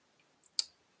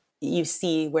you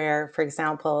see where, for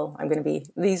example,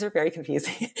 these are very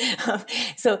confusing.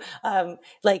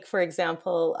 Like, for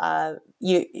example, I'm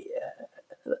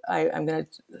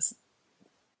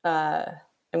going to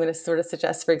sort of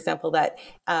suggest, for example, that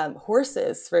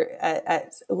horses,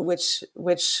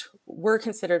 which were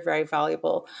considered very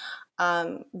valuable,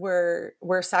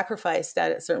 were sacrificed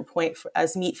at a certain point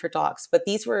as meat for dogs. But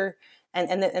these were,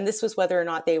 and this was whether or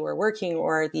not they were working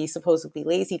or the supposedly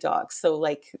lazy dogs. So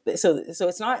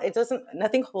it's not,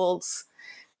 nothing holds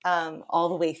all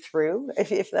the way through,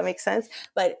 if that makes sense.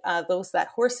 But that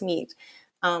horse meat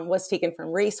was taken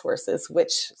from race horses,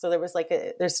 so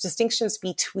there's distinctions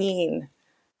between,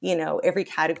 every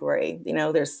category.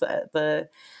 There's the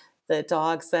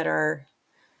dogs that are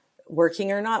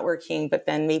working or not working, but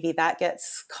then maybe that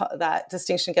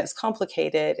distinction gets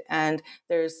complicated, and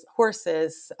there's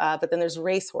horses, but then there's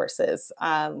race horses,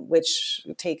 which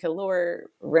take a lower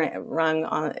rung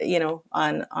on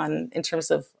in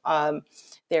terms of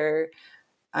their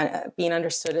being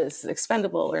understood as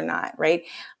expendable or not, right?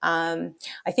 I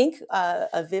think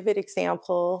a vivid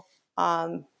example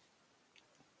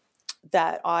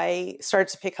that I started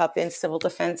to pick up in civil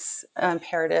defense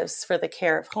imperatives for the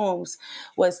care of homes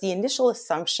was the initial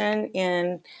assumption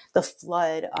in the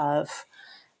flood of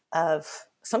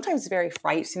sometimes very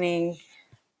frightening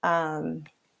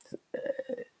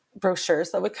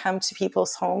brochures that would come to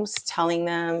people's homes telling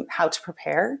them how to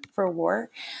prepare for war.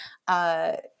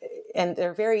 And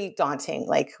they're very daunting.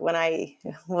 Like, when I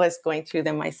was going through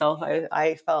them myself,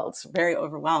 I felt very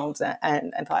overwhelmed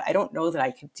and thought, I don't know that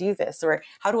I could do this, or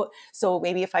so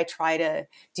maybe if I try to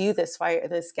do this, make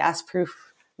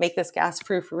this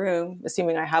gas-proof room,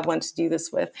 assuming I have one to do this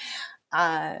with,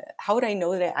 how would I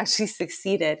know that I actually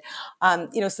succeeded? So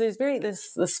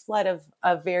there's this flood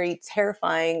of very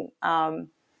terrifying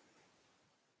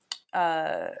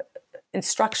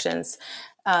instructions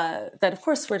that, of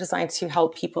course, were designed to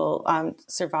help people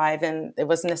survive, and it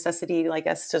was a necessity, I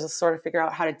guess, to just sort of figure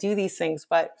out how to do these things.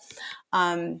 But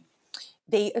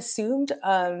they assumed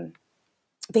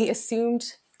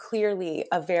clearly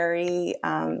a very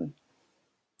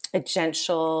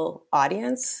agential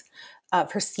audience,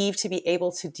 perceived to be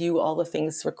able to do all the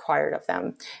things required of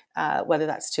them, whether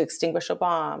that's to extinguish a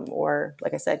bomb or,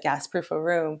 like I said, gas-proof a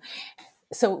room.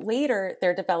 So later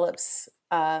there develops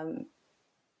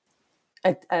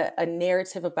a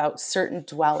narrative about certain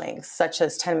dwellings, such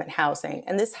as tenement housing.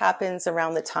 And this happens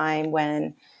around the time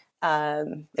when,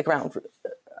 around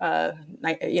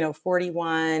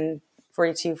 41,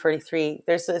 42, 43,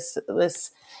 there's this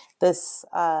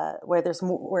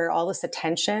where all this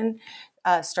attention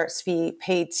starts to be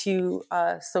paid to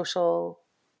social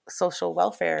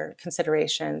welfare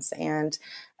considerations and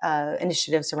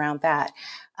initiatives around that.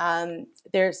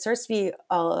 There starts to be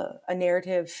a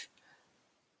narrative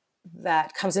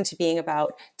that comes into being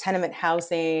about tenement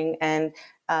housing and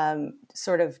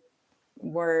sort of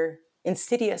more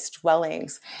insidious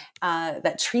dwellings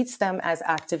that treats them as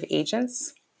active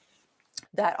agents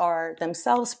that are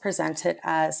themselves presented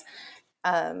as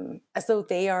though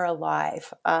they are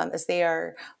alive, as they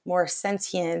are more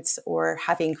sentient or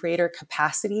having greater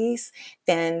capacities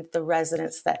than the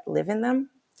residents that live in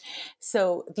them.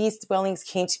 So these dwellings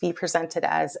came to be presented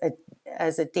as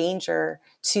a danger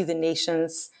to the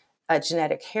nation's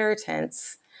genetic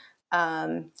inheritance,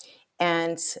 and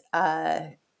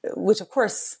which of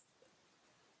course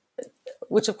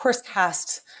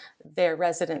cast their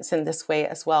residents in this way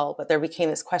as well. But there became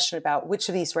this question about which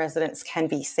of these residents can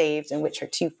be saved and which are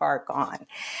too far gone.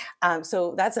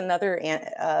 So that's another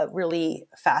really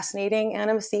fascinating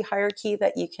animacy hierarchy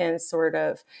that you can sort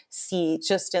of see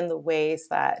just in the ways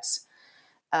that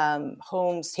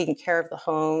homes, taking care of the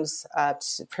homes,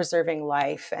 preserving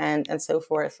life, and so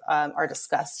forth, are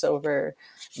discussed over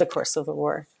the course of the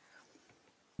war.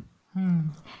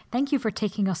 Thank you for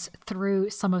taking us through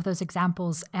some of those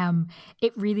examples.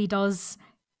 It really does.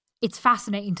 It's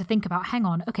fascinating to think about, hang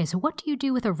on, okay, so what do you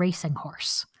do with a racing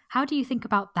horse? How do you think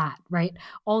about that, right?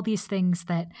 All these things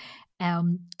that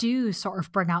do sort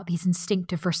of bring out these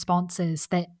instinctive responses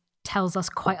that tells us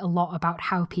quite a lot about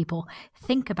how people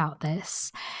think about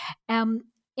this. In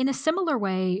a similar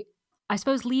way, I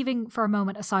suppose, leaving for a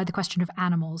moment aside the question of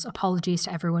animals, apologies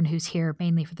to everyone who's here,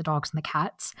 mainly for the dogs and the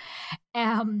cats.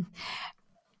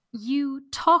 You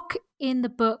talk in the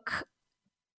book,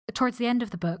 towards the end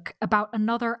of the book, about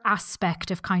another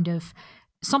aspect of kind of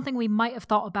something we might have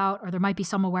thought about, or there might be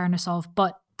some awareness of,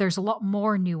 but there's a lot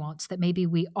more nuance that maybe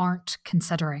we aren't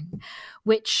considering,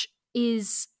 which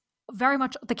is very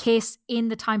much the case in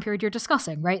the time period you're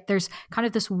discussing, right? There's kind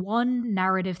of this one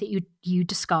narrative that you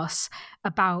discuss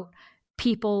about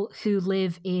people who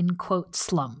live in, quote,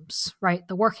 slums, right?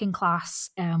 The working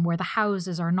class, where the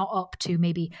houses are not up to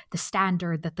maybe the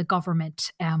standard that the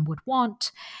government would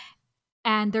want.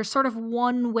 And there's sort of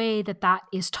one way that that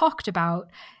is talked about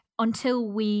until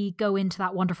we go into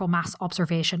that wonderful mass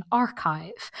observation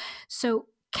archive. So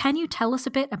can you tell us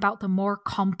a bit about the more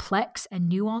complex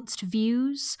and nuanced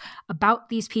views about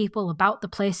these people, about the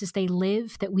places they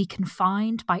live, that we can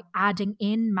find by adding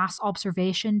in mass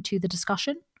observation to the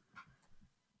discussion?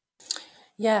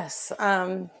 Yes.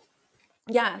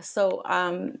 So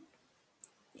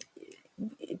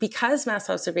because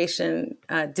mass observation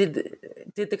did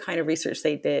the kind of research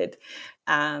they did,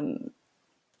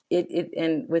 it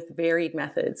and with varied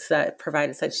methods that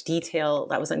provided such detail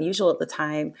that was unusual at the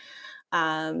time,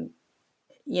 and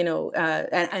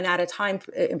at a time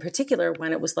in particular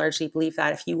when it was largely believed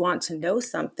that if you want to know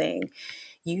something,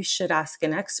 you should ask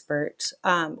an expert,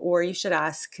 or you should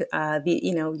ask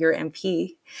your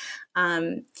MP.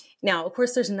 Now, of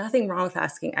course, there's nothing wrong with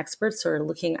asking experts or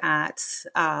looking at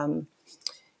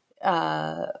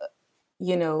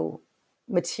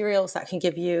materials that can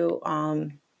give you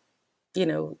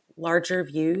larger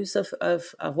views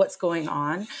of what's going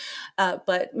on.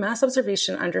 But mass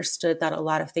observation understood that a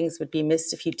lot of things would be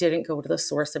missed if you didn't go to the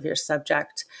source of your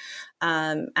subject.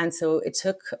 And so it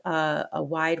took a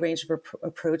wide range of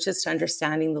approaches to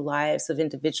understanding the lives of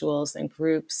individuals and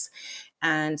groups,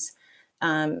 and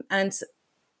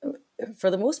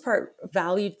for the most part,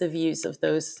 valued the views of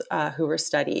those who were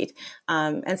studied.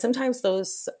 And sometimes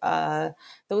those were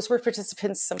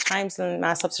participants, sometimes in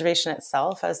mass observation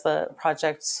itself, as the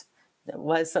project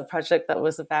was a project that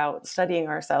was about studying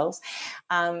ourselves.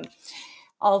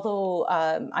 Although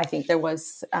I think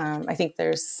there's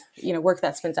work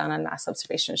that's been done on mass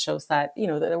observation shows that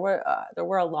there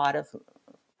were a lot of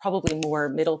probably more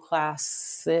middle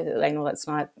class. I know that's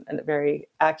not a very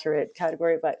accurate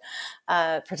category, but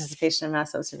participation in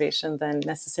mass observation than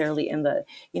necessarily in the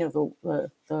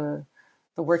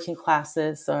working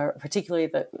classes, or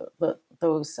particularly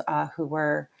those who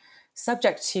were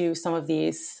subject to some of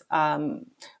these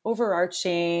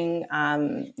overarching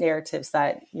narratives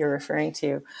that you're referring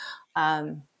to.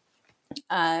 And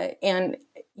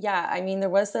yeah, I mean, there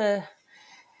was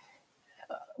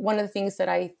one of the things that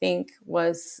I think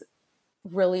was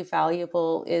really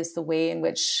valuable is the way in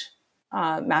which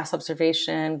mass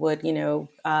observation would, go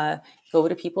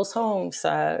to people's homes,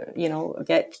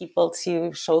 get people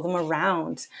to show them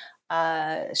around,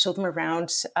 and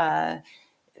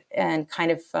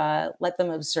kind of let them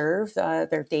observe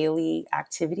their daily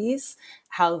activities,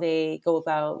 how they go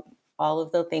about all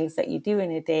of the things that you do in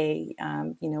a day,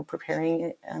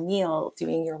 preparing a meal,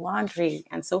 doing your laundry,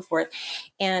 and so forth.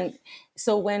 And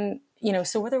so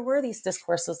so there were these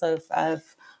discourses of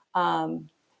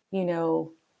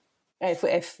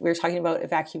if we're talking about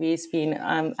evacuees being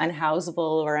unhousable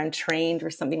or untrained or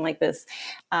something like this,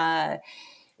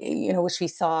 which we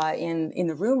saw in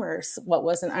the rumors, what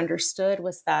wasn't understood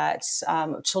was that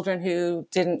children who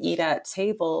didn't eat at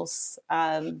tables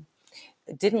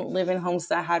didn't live in homes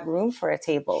that had room for a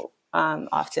table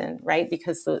often, right?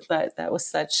 Because that was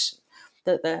such,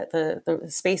 the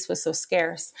space was so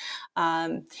scarce.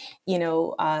 Mass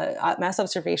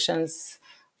observations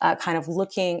kind of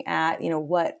looking at,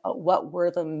 what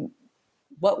were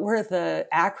the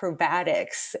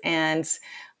acrobatics and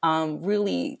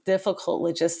really difficult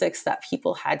logistics that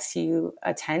people had to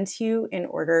attend to in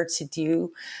order to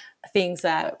do things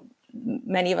that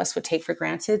many of us would take for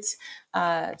granted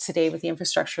today with the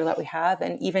infrastructure that we have.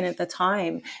 And even at the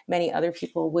time, many other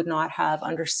people would not have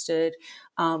understood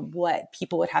what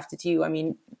people would have to do. I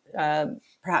mean,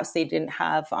 perhaps they didn't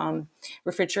have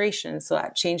refrigeration, so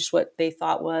that changed what they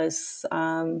thought was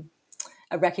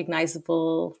a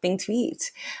recognizable thing to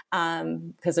eat,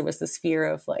 because there was this fear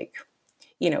of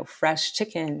fresh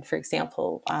chicken, for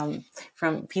example,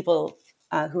 from people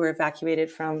who were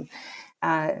evacuated from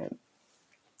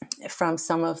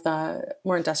some of the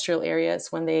more industrial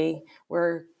areas. When they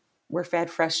were fed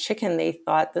fresh chicken, they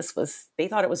thought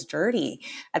it was dirty,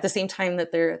 at the same time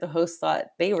that the host thought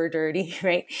they were dirty,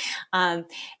 right?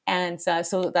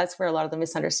 So that's where a lot of the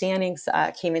misunderstandings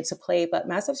came into play. But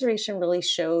mass observation really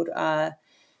showed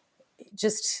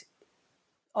just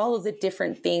all of the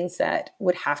different things that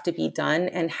would have to be done,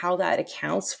 and how that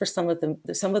accounts for some of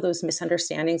those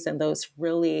misunderstandings and those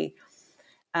really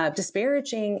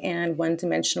disparaging and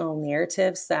one-dimensional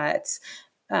narratives that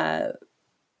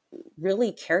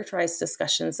really characterize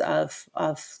discussions of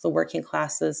the working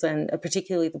classes, and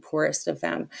particularly the poorest of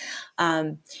them.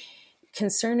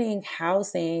 Concerning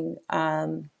housing,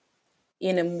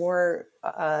 in a more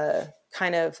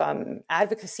kind of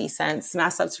advocacy sense,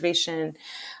 mass observation,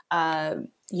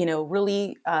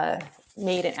 really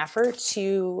made an effort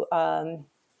to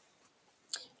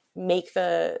make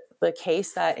the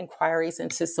case that inquiries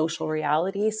into social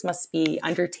realities must be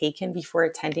undertaken before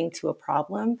attending to a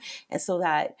problem. And so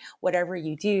that whatever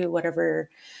you do, whatever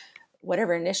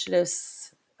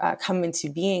initiatives come into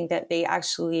being, that they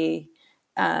actually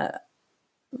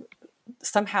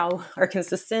somehow are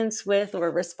consistent with or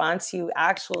respond to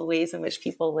actual ways in which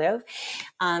people live.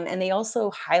 And they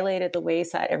also highlighted the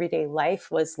ways that everyday life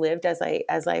was lived, as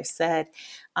I've said.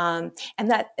 And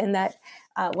that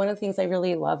one of the things I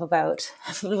really love about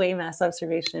the way mass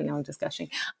observation, now I'm just gushing,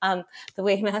 the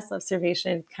way mass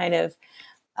observation kind of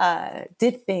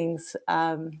did things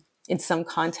in some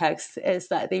contexts, is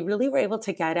that they really were able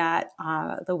to get at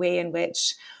the way in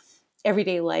which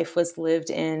everyday life was lived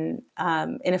in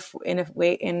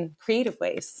creative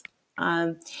ways,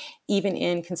 even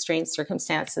in constrained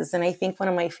circumstances. And I think one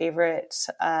of my favorite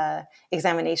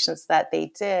examinations that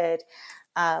they did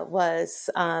was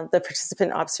the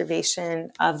participant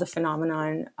observation of the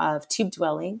phenomenon of tube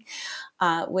dwelling,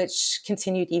 which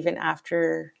continued even as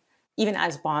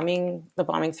the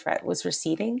bombing threat was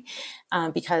receding,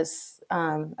 because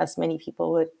as many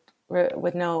people would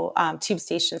know, tube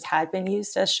stations had been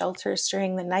used as shelters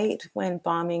during the night when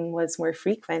bombing was more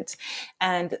frequent.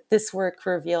 And this work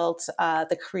revealed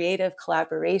the creative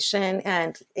collaboration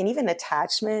and even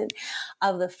attachment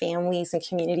of the families and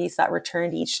communities that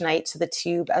returned each night to the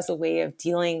tube as a way of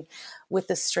dealing with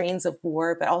the strains of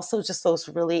war, but also just those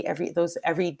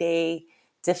everyday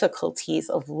difficulties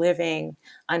of living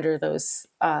under those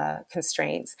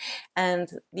constraints.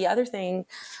 And the other thing,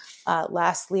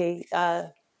 lastly,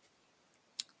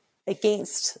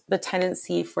 against the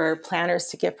tendency for planners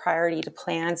to give priority to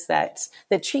plans that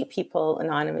treat people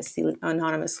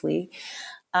anonymously,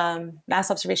 mass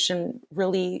observation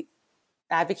really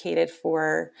advocated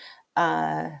for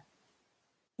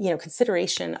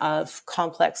consideration of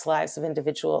complex lives of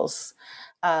individuals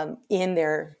in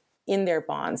their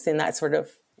bonds, in that sort of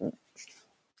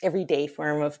everyday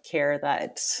form of care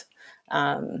that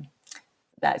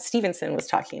Stevenson was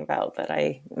talking about, that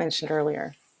I mentioned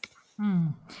earlier.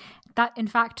 That, in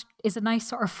fact, is a nice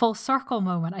sort of full circle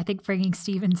moment, I think, bringing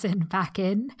Stevenson back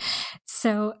in.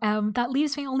 So that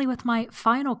leaves me only with my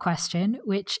final question,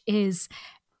 which is,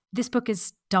 this book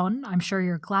is done. I'm sure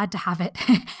you're glad to have it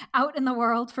out in the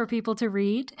world for people to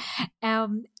read.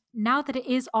 Now that it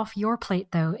is off your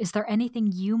plate, though, is there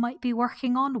anything you might be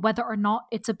working on, whether or not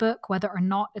it's a book, whether or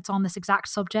not it's on this exact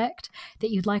subject,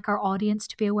 that you'd like our audience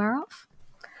to be aware of?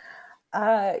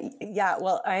 Yeah,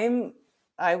 well,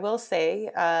 I will say,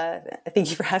 thank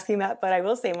you for asking that, but I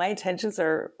will say my intentions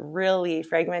are really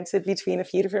fragmented between a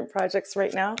few different projects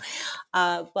right now.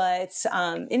 But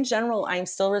in general, I'm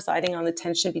still residing on the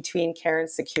tension between care and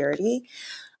security,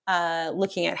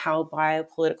 looking at how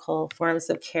biopolitical forms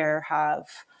of care have,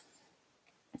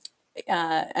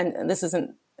 and this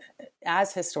isn't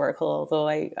as historical, although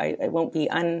I won't be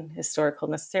unhistorical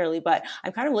necessarily, but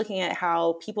I'm kind of looking at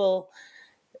how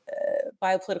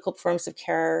biopolitical forms of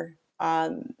care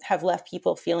have left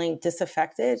people feeling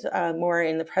disaffected, more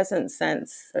in the present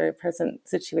sense or present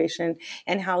situation,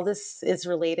 and how this is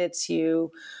related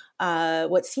to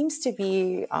what seems to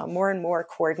be more and more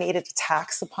coordinated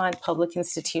attacks upon public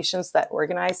institutions that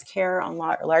organize care on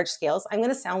large scales. I'm going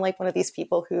to sound like one of these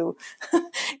people who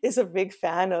is a big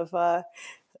fan of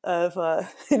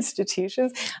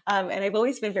institutions, and I've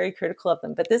always been very critical of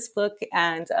them. But this book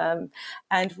and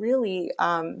really,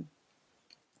 the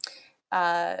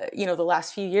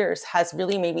last few years has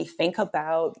really made me think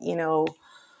about,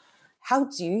 how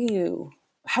do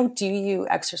you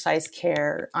exercise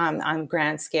care on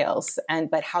grand scales,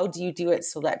 but how do you do it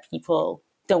so that people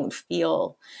don't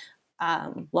feel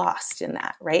lost in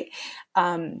that, right?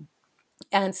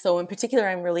 And so in particular,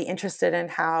 I'm really interested in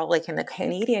how, like in the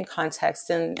Canadian context,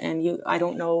 and I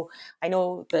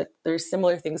know that there's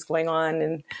similar things going on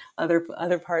in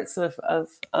other parts of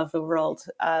the world.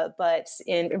 But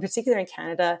in particular in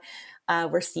Canada,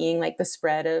 we're seeing like the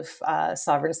spread of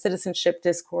sovereign citizenship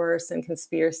discourse and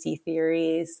conspiracy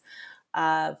theories,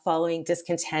 following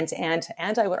discontent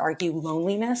and I would argue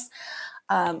loneliness,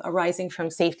 arising from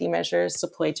safety measures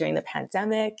deployed during the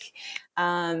pandemic.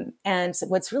 And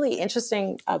what's really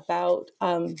interesting about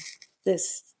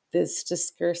this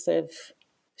discursive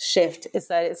shift is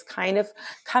that it's kind of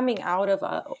coming out of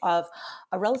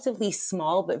a relatively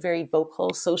small but very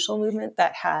vocal social movement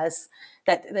that says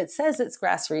it's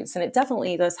grassroots, and it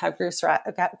definitely does have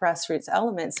grassroots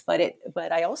elements.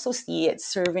 But I also see it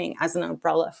serving as an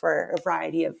umbrella for a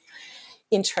variety of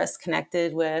interests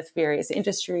connected with various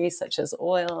industries such as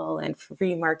oil and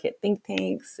free market think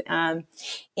tanks. And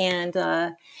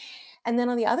then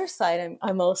on the other side,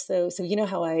 I'm also, so you know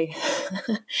how I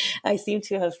I seem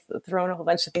to have thrown a whole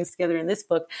bunch of things together in this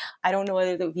book. I don't know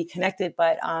whether they would be connected,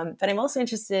 but I'm also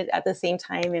interested at the same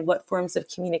time in what forms of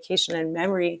communication and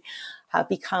memory have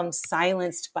become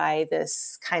silenced by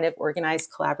this kind of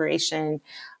organized collaboration,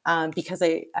 because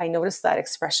I noticed that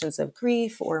expressions of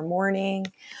grief or mourning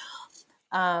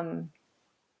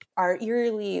are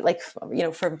eerily, like,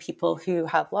 from people who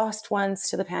have lost ones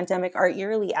to the pandemic, are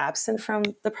eerily absent from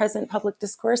the present public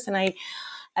discourse. And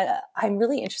I'm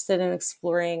really interested in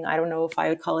exploring, I don't know if I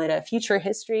would call it a future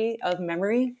history of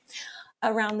memory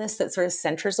around this that sort of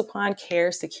centers upon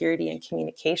care, security, and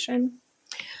communication.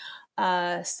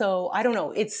 So I don't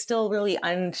know, it's still really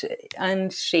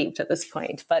unshaped at this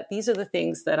point, but these are the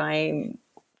things that I'm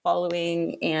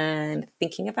following and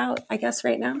thinking about, I guess,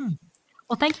 right now.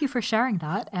 Well, thank you for sharing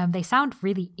that. They sound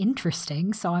really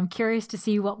interesting, so I'm curious to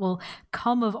see what will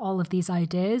come of all of these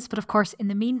ideas. But of course, in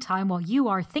the meantime, while you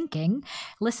are thinking,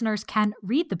 listeners can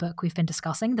read the book we've been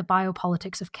discussing, The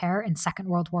Biopolitics of Care in Second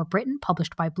World War Britain,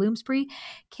 published by Bloomsbury.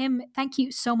 Kim, thank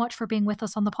you so much for being with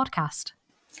us on the podcast.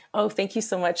 Oh, thank you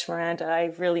so much, Miranda.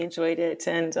 I really enjoyed it,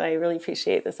 and I really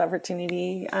appreciate this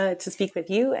opportunity to speak with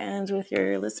you and with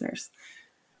your listeners.